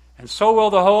 And so will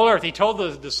the whole earth. He told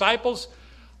the disciples,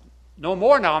 no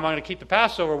more now I'm going to keep the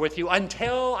Passover with you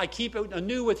until I keep it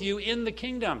anew with you in the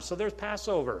kingdom. So there's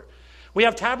Passover. We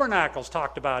have tabernacles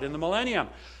talked about in the millennium.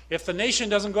 If the nation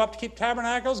doesn't go up to keep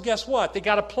tabernacles, guess what? They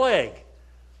got a plague.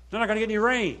 They're not going to get any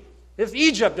rain. If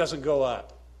Egypt doesn't go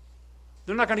up,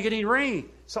 they're not going to get any rain.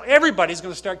 So everybody's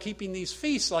going to start keeping these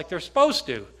feasts like they're supposed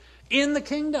to in the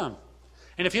kingdom.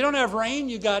 And if you don't have rain,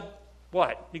 you got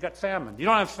what? You got famine. You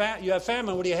don't have you have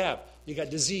famine, what do you have? You got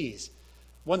disease.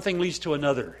 One thing leads to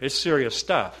another. It's serious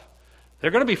stuff.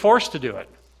 They're going to be forced to do it.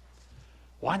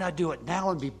 Why not do it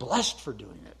now and be blessed for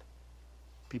doing it?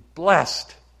 Be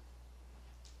blessed.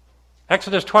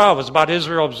 Exodus 12 is about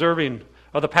Israel observing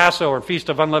of the Passover and Feast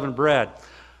of Unleavened Bread.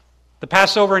 The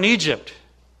Passover in Egypt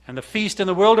and the feast in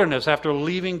the wilderness after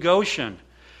leaving Goshen.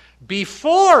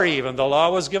 Before even the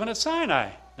law was given at Sinai.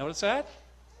 Notice that?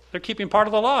 They're keeping part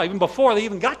of the law even before they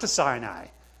even got to Sinai.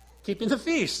 Keeping the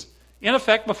feast. In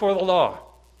effect before the law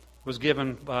was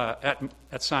given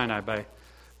at Sinai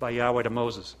by Yahweh to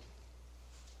Moses.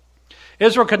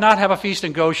 Israel could not have a feast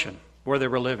in Goshen where they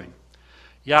were living.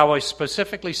 Yahweh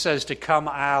specifically says to come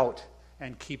out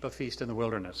and keep a feast in the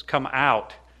wilderness. Come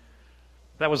out.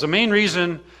 That was the main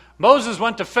reason Moses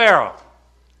went to Pharaoh.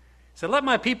 He said, let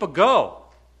my people go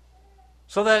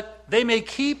so that they may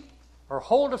keep or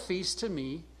hold a feast to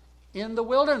me in the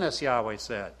wilderness, Yahweh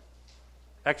said.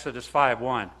 Exodus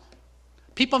 5:1.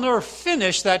 People never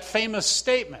finish that famous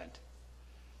statement.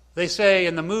 They say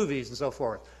in the movies and so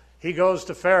forth, he goes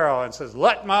to Pharaoh and says,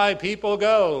 let my people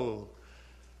go.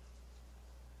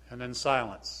 And then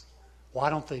silence. Why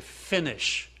don't they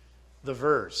finish the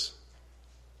verse?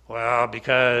 Well,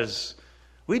 because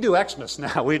we do Xmas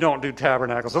now. We don't do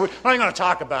tabernacles. So we're not even going to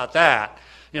talk about that.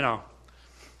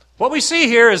 What we see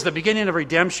here is the beginning of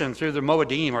redemption through the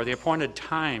Moedim, or the appointed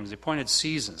times, the appointed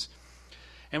seasons.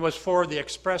 And was for the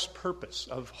express purpose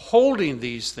of holding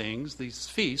these things, these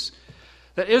feasts,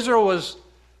 that Israel was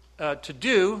to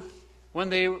do when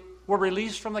they were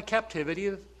released from the captivity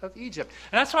of Egypt.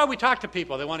 And that's why we talk to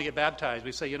people. They want to get baptized.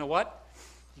 We say, you know what?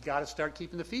 You got to start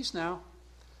keeping the feast now.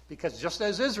 Because just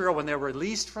as Israel, when they were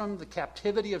released from the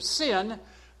captivity of sin,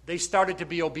 they started to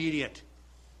be obedient.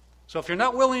 So if you're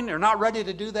not willing or not ready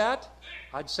to do that,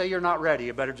 I'd say you're not ready.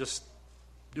 You better just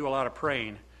do a lot of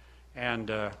praying.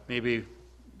 And maybe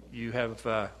you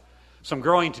have some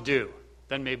growing to do.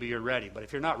 Then maybe you're ready. But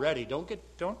if you're not ready,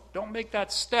 don't make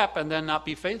that step and then not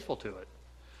be faithful to it.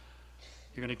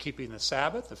 You're going to keep the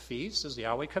Sabbath, the feast, as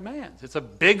Yahweh commands. It's a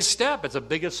big step. It's the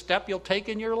biggest step you'll take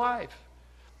in your life.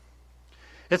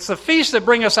 It's the feasts that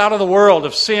bring us out of the world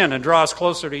of sin and draw us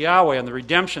closer to Yahweh and the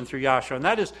redemption through Yahshua. And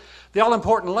that is the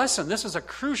all-important lesson. This is a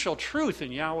crucial truth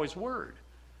in Yahweh's word,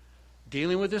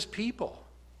 dealing with his people.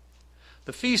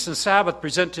 The feast and Sabbath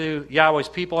present to Yahweh's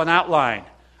people an outline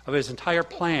of his entire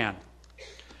plan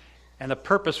and the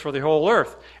purpose for the whole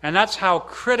earth. And that's how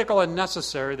critical and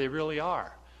necessary they really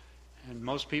are. And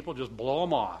most people just blow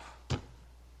them off.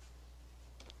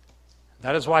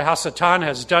 That is why Hasatan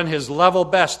has done his level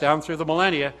best down through the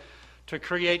millennia to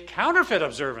create counterfeit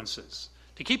observances,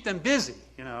 to keep them busy,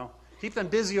 Keep them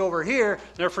busy over here.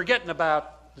 They're forgetting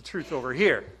about the truth over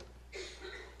here.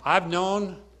 I've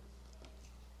known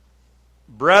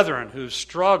brethren who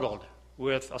struggled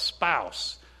with a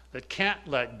spouse that can't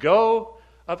let go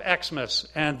of Xmas,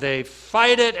 and they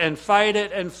fight it and fight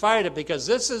it and fight it because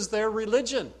this is their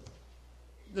religion.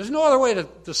 There's no other way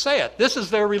to say it. This is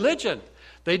their religion.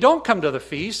 They don't come to the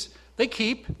feast. They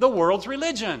keep the world's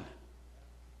religion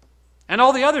and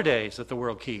all the other days that the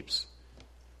world keeps.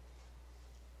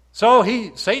 So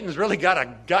Satan's really got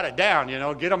it down,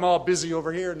 get them all busy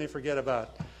over here and they forget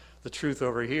about the truth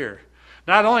over here.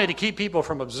 Not only to keep people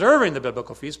from observing the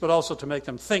biblical feast, but also to make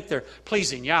them think they're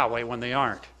pleasing Yahweh when they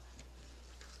aren't.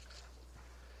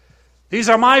 These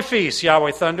are my feasts,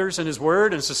 Yahweh thunders in his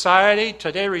word, and society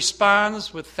today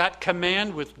responds with that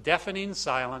command with deafening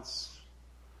silence.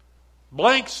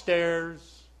 Blank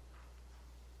stares,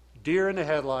 deer in the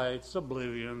headlights,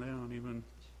 oblivion.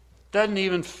 Doesn't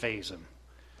even faze them.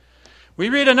 We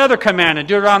read another command in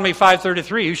Deuteronomy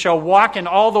 5:33, you shall walk in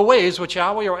all the ways which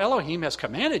Yahweh or Elohim has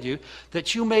commanded you,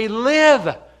 that you may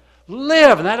live.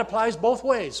 Live, and that applies both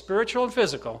ways, spiritual and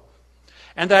physical.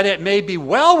 And that it may be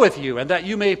well with you, and that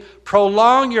you may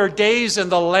prolong your days in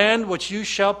the land which you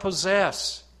shall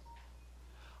possess.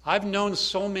 I've known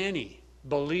so many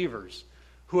believers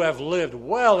who have lived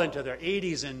well into their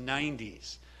 80s and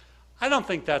 90s. I don't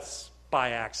think that's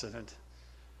by accident.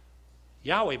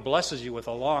 Yahweh blesses you with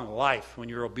a long life when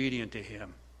you're obedient to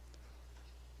Him.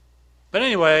 But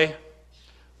anyway,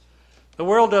 the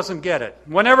world doesn't get it.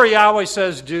 Whenever Yahweh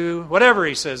says do, whatever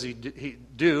He says He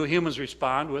do, humans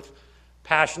respond with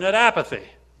passionate apathy.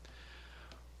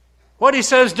 What He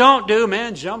says don't do,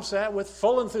 man jumps at with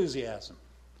full enthusiasm.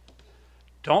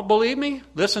 Don't believe me?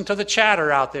 Listen to the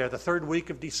chatter out there the third week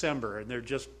of December, and they're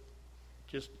just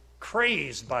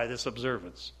crazed by this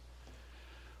observance.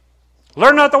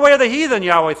 Learn not the way of the heathen,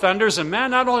 Yahweh thunders, and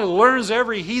man not only learns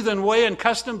every heathen way and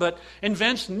custom, but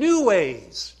invents new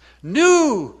ways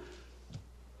to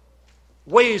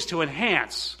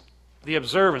enhance the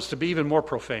observance, to be even more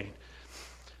profane.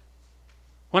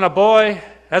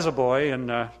 As a boy in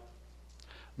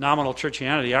nominal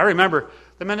churchianity, I remember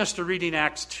the minister reading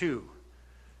Acts 2,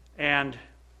 and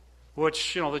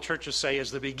which, the churches say is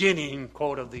the beginning,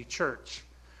 quote, of the church,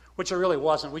 which it really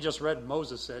wasn't. We just read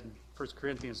Moses said in 1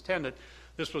 Corinthians 10 that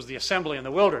this was the assembly in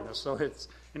the wilderness, so it's,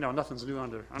 nothing's new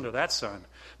under that sun.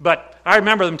 But I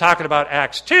remember them talking about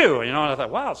Acts 2, and I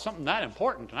thought, wow, it's something that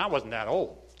important, and I wasn't that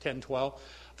old, 10, 12. I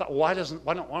thought, why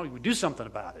don't we do something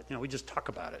about it? We just talk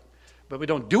about it, but we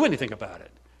don't do anything about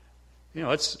it.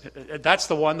 That's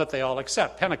the one that they all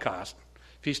accept, Pentecost,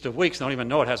 Feast of Weeks. They don't even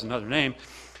know it has another name.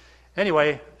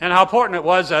 Anyway, and how important it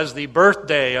was as the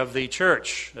birthday of the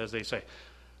church, as they say.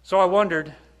 So I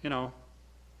wondered,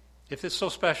 if it's so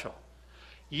special.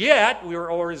 Yet, we were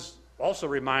always also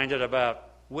reminded about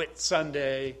Whit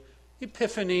Sunday,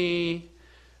 Epiphany,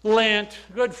 Lent,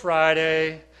 Good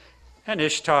Friday, and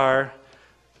Ishtar.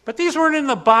 But these weren't in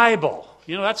the Bible.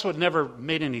 That's what never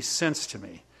made any sense to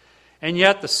me. And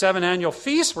yet, the 7 annual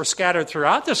feasts were scattered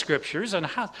throughout the Scriptures, and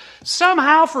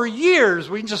somehow for years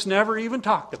we just never even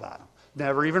talked about them.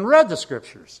 Never even read the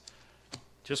Scriptures.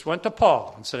 Just went to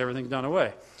Paul and said everything's done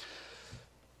away.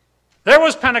 There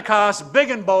was Pentecost,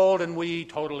 big and bold, and we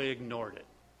totally ignored it.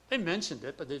 They mentioned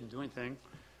it, but they didn't do anything.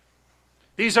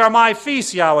 These are my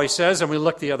feasts, Yahweh says, and we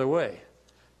look the other way,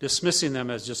 dismissing them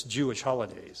as just Jewish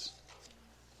holidays.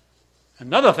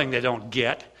 Another thing they don't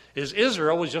get is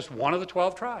Israel was just one of the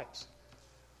 12 tribes.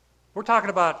 We're talking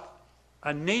about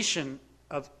a nation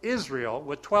of Israel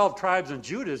with 12 tribes, and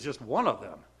Judah is just one of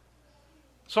them.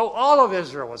 So all of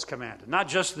Israel was commanded, not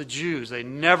just the Jews. They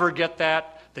never get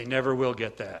that. They never will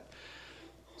get that.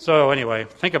 So anyway,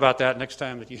 think about that next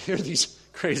time that you hear these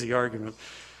crazy arguments.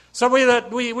 So we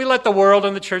let the world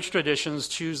and the church traditions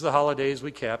choose the holidays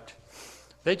we kept.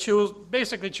 They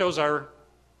basically chose our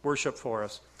worship for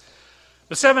us.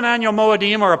 The 7 annual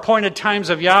Moedim are appointed times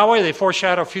of Yahweh. They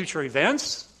foreshadow future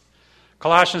events.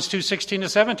 Colossians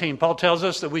 2:16-17, Paul tells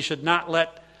us that we should not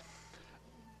let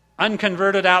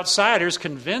unconverted outsiders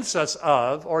convince us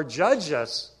of or judge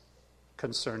us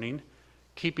concerning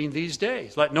keeping these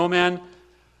days. Let no man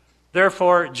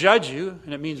therefore judge you,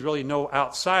 and it means really no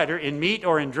outsider, in meat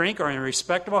or in drink or in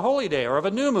respect of a holy day or of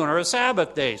a new moon or a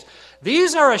Sabbath days.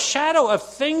 These are a shadow of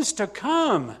things to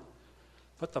come,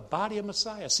 but the body of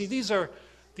Messiah. See, these are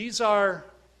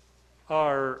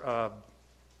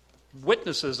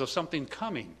witnesses of something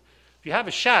coming. If you have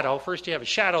a shadow, first you have a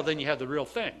shadow, then you have the real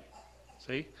thing.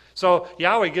 See? So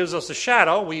Yahweh gives us a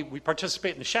shadow, we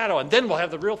participate in the shadow, and then we'll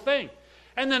have the real thing.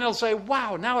 And then he'll say,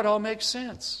 wow, now it all makes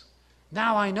sense.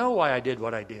 Now I know why I did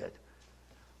what I did.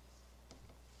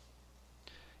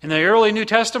 In the early New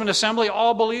Testament assembly,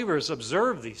 all believers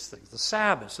observed these things, the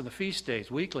Sabbaths and the feast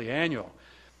days, weekly, annual.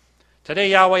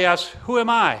 Today Yahweh asks, who am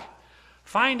I?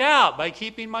 Find out by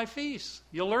keeping my feasts.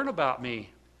 You'll learn about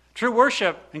me. True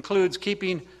worship includes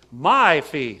keeping my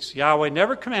feasts. Yahweh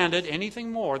never commanded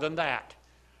anything more than that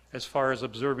as far as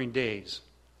observing days.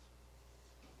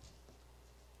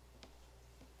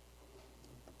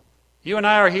 You and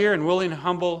I are here in willing,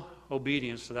 humble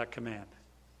obedience to that command.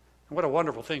 And what a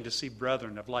wonderful thing to see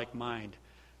brethren of like mind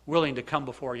willing to come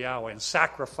before Yahweh and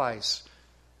sacrifice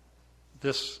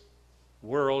this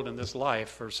world and this life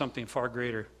for something far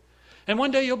greater. And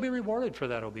one day you'll be rewarded for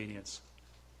that obedience.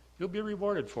 You'll be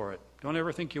rewarded for it. Don't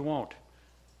ever think you won't.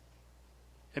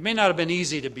 It may not have been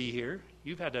easy to be here.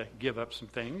 You've had to give up some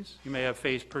things. You may have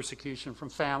faced persecution from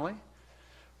family,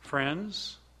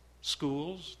 friends,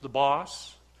 schools, the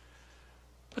boss.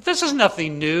 But this is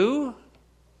nothing new.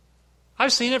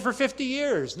 I've seen it for 50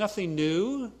 years. Nothing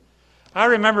new. I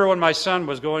remember when my son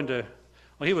was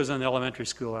he was in elementary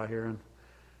school out here,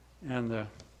 and the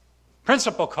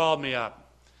principal called me up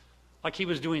like he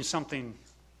was doing something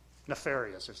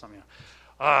nefarious or something.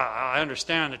 I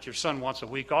understand that your son wants a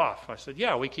week off. I said,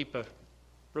 yeah, we keep a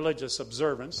religious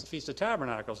observance, the Feast of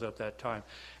Tabernacles at that time.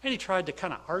 And he tried to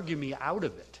kind of argue me out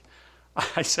of it.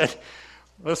 I said,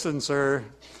 listen, sir,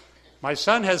 my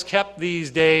son has kept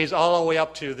these days all the way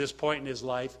up to this point in his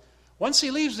life. Once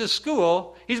he leaves this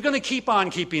school, he's going to keep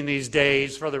on keeping these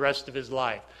days for the rest of his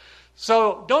life.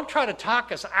 So don't try to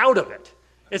talk us out of it.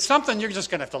 It's something you're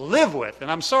just going to have to live with. And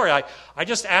I'm sorry, I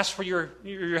just asked for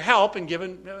your help in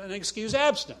giving an excused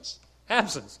absence.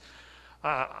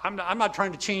 I'm not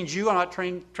trying to change you. I'm not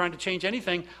trying to change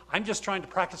anything. I'm just trying to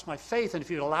practice my faith. And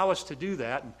if you'd allow us to do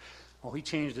that, he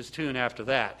changed his tune after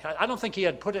that. I don't think he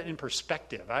had put it in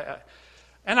perspective.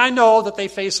 And I know that they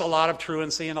face a lot of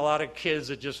truancy and a lot of kids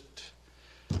that just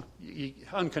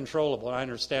uncontrollable. I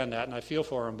understand that, and I feel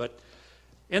for them. But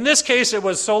in this case, it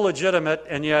was so legitimate,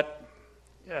 and yet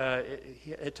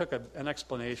it took an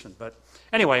explanation. But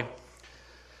anyway,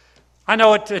 I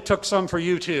know it took some for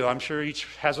you too. I'm sure each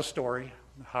has a story.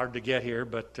 Hard to get here,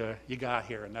 but you got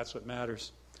here, and that's what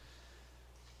matters.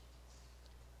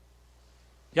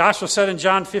 Joshua said in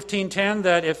John 15:10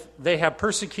 that if they have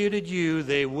persecuted you,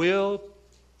 they will...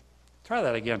 Try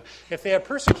that again. If they have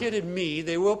persecuted me,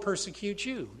 they will persecute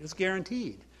you. It's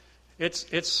guaranteed.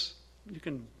 It's you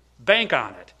can bank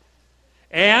on it.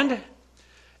 And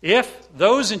if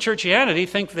those in churchianity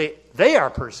think they are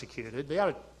persecuted, they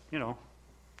ought to,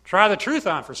 try the truth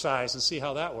on for size and see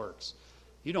how that works.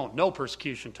 You don't know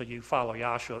persecution until you follow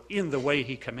Yahshua in the way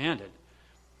he commanded.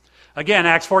 Again,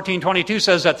 Acts 14:22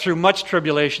 says that through much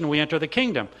tribulation we enter the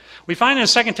kingdom. We find in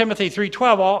 2 Timothy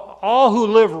 3:12, all who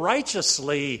live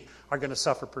righteously are going to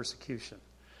suffer persecution.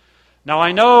 Now,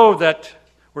 I know that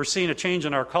we're seeing a change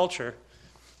in our culture,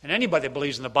 and anybody that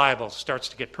believes in the Bible starts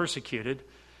to get persecuted,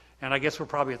 and I guess we're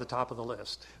probably at the top of the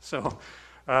list. So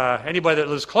anybody that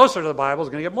lives closer to the Bible is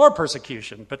going to get more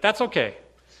persecution, but that's okay.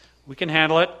 We can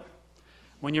handle it.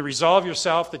 When you resolve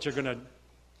yourself that you're going to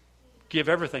give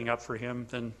everything up for him,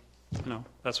 then,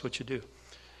 that's what you do.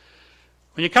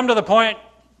 When you come to the point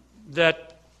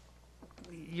that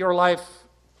your life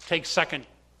takes second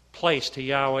place to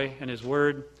Yahweh and his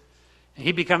word, and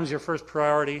he becomes your first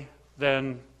priority,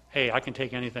 then, hey, I can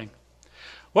take anything.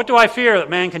 What do I fear that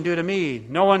man can do to me?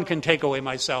 No one can take away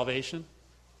my salvation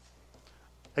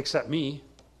except me.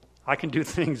 I can do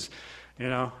things,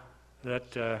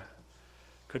 that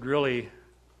could really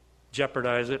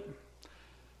jeopardize it.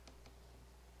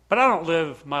 But I don't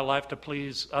live my life to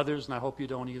please others, and I hope you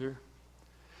don't either.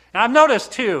 And I've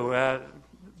noticed, too,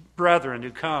 brethren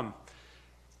who come,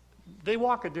 they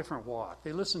walk a different walk.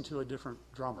 They listen to a different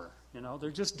drummer. They're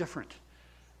just different.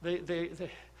 They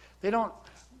don't.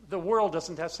 The world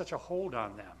doesn't have such a hold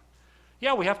on them.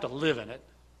 Yeah, we have to live in it.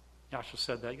 Yahshua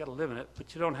said that you got to live in it,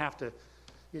 but you don't have to.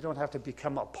 You don't have to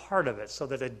become a part of it so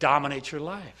that it dominates your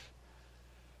life.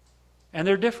 And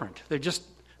they're different. They're just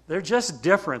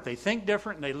different. They think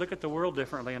different, and they look at the world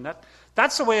differently. And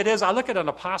that's the way it is. I look at an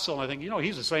apostle, and I think,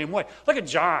 he's the same way. Look at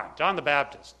John the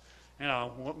Baptist.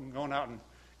 Going out in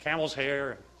camel's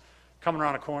hair and coming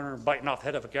around a corner and biting off the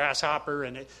head of a grasshopper,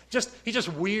 and he's just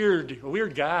a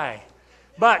weird guy.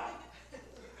 But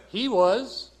he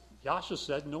was, Yahshua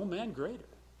said, no man greater.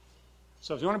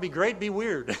 So if you want to be great, be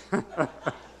weird.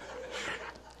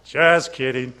 Just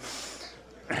kidding.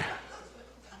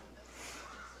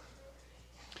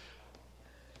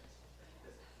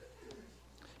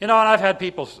 And I've had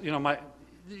people,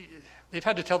 they've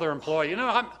had to tell their employee,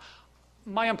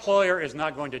 my employer is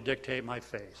not going to dictate my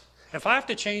faith. If I have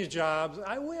to change jobs,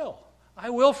 I will. I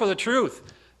will for the truth.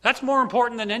 That's more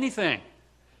important than anything.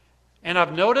 And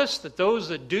I've noticed that those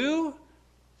that do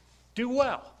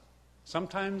well.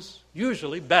 Sometimes,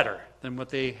 usually, better than what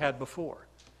they had before.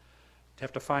 They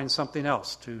have to find something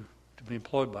else to be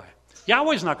employed by.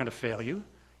 Yahweh's not going to fail you.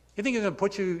 You think he's going to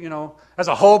put you, as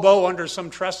a hobo under some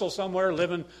trestle somewhere,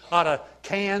 living out of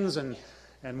cans and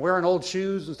wearing old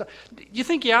shoes and stuff. You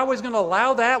think Yahweh's going to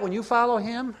allow that when you follow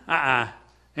him? It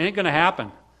ain't going to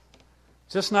happen.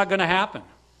 It's just not going to happen.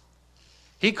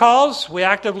 He calls, we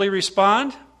actively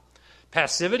respond.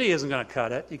 Passivity isn't going to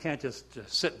cut it. You can't just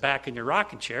sit back in your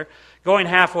rocking chair. Going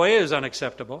halfway is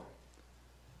unacceptable.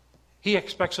 He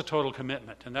expects a total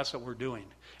commitment, and that's what we're doing.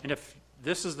 And if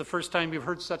this is the first time you've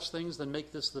heard such things, then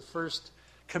make this the first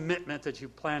commitment that you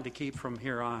plan to keep from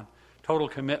here on. Total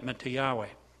commitment to Yahweh.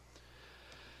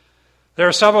 There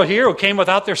are several here who came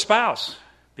without their spouse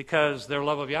because their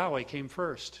love of Yahweh came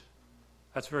first.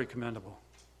 That's very commendable.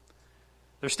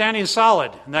 They're standing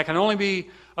solid, and that can only be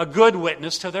a good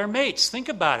witness to their mates. Think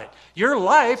about it. Your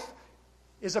life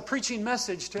is a preaching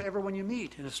message to everyone you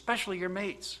meet, and especially your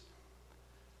mates.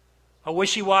 A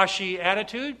wishy-washy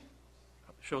attitude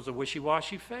shows a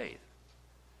wishy-washy faith.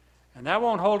 And that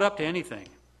won't hold up to anything.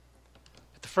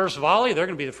 At the first volley, they're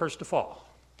going to be the first to fall.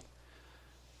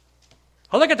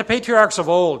 I look at the patriarchs of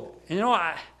old, and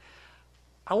I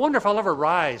wonder if I'll ever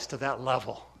rise to that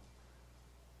level.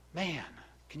 Man,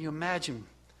 can you imagine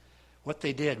what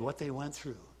they did, what they went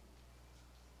through?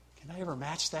 Can I ever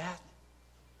match that?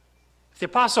 If the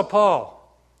Apostle Paul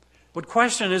would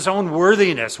question his own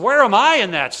worthiness, where am I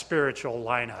in that spiritual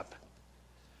lineup?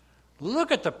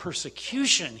 Look at the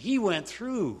persecution he went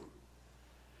through.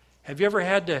 Have you ever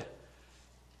had to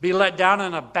be let down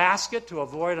in a basket to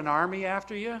avoid an army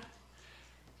after you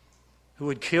who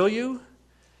would kill you?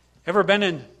 Ever been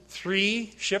in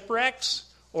 3 shipwrecks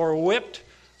or whipped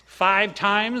 5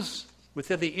 times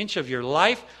within the inch of your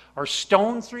life or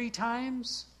stoned 3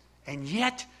 times and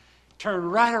yet turn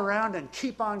right around and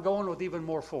keep on going with even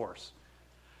more force?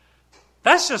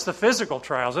 That's just the physical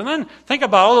trials. And then think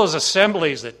about all those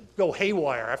assemblies that go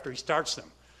haywire after he starts them.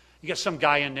 You get some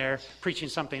guy in there preaching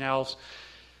something else.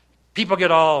 People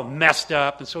get all messed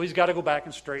up, and so he's got to go back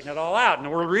and straighten it all out. And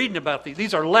we're reading about these.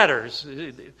 These are letters.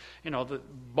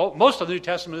 Most of the New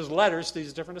Testament is letters to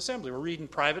these different assemblies. We're reading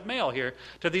private mail here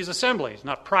to these assemblies.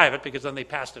 Not private, because then they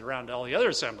passed it around to all the other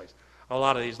assemblies, a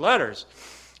lot of these letters.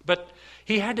 But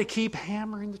he had to keep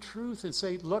hammering the truth and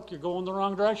say, look, you're going the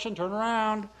wrong direction, turn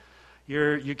around.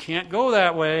 You can't go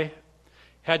that way.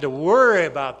 Had to worry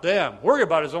about them, worry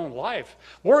about his own life,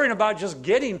 worrying about just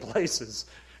getting places.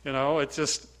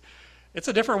 It's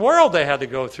a different world they had to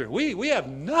go through. We have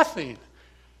nothing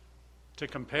to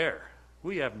compare.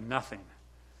 We have nothing.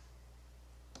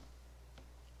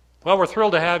 Well, we're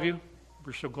thrilled to have you.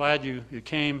 We're so glad you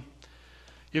came.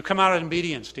 You come out in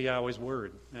obedience to Yahweh's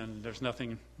word, and there's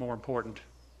nothing more important.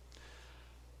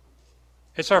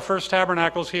 It's our first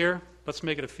Tabernacles here. Let's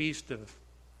make it a feast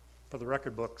for the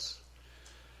record books.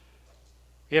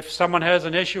 If someone has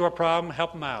an issue or problem,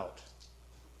 help them out.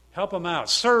 Help them out.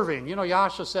 Serving.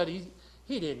 Yahshua said he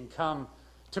didn't come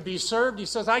to be served. He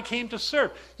says, I came to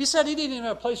serve. He said he didn't even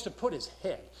have a place to put his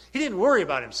head. He didn't worry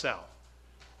about himself.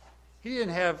 He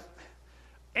didn't have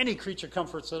any creature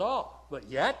comforts at all. But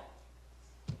yet,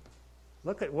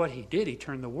 look at what he did. He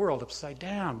turned the world upside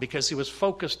down because he was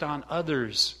focused on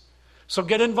others. So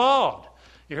get involved.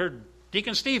 You heard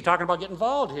Deacon Steve talking about get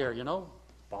involved here,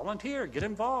 Volunteer, get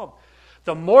involved.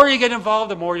 The more you get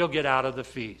involved, the more you'll get out of the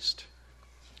feast.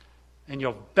 And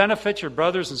you'll benefit your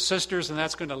brothers and sisters, and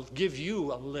that's going to give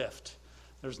you a lift.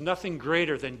 There's nothing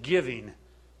greater than giving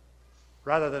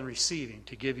rather than receiving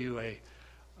to give you a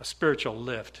spiritual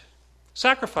lift.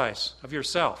 Sacrifice of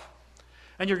yourself.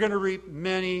 And you're going to reap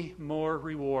many more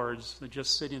rewards than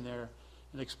just sitting there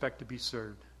and expect to be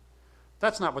served.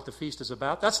 That's not what the feast is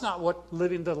about. That's not what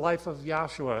living the life of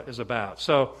Yahshua is about.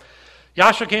 So,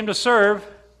 Yahshua came to serve,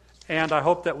 and I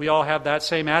hope that we all have that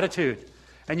same attitude.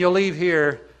 And you'll leave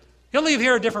here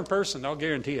a different person, I'll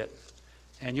guarantee it.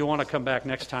 And you'll want to come back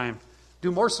next time,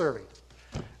 do more serving.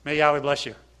 May Yahweh bless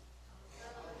you.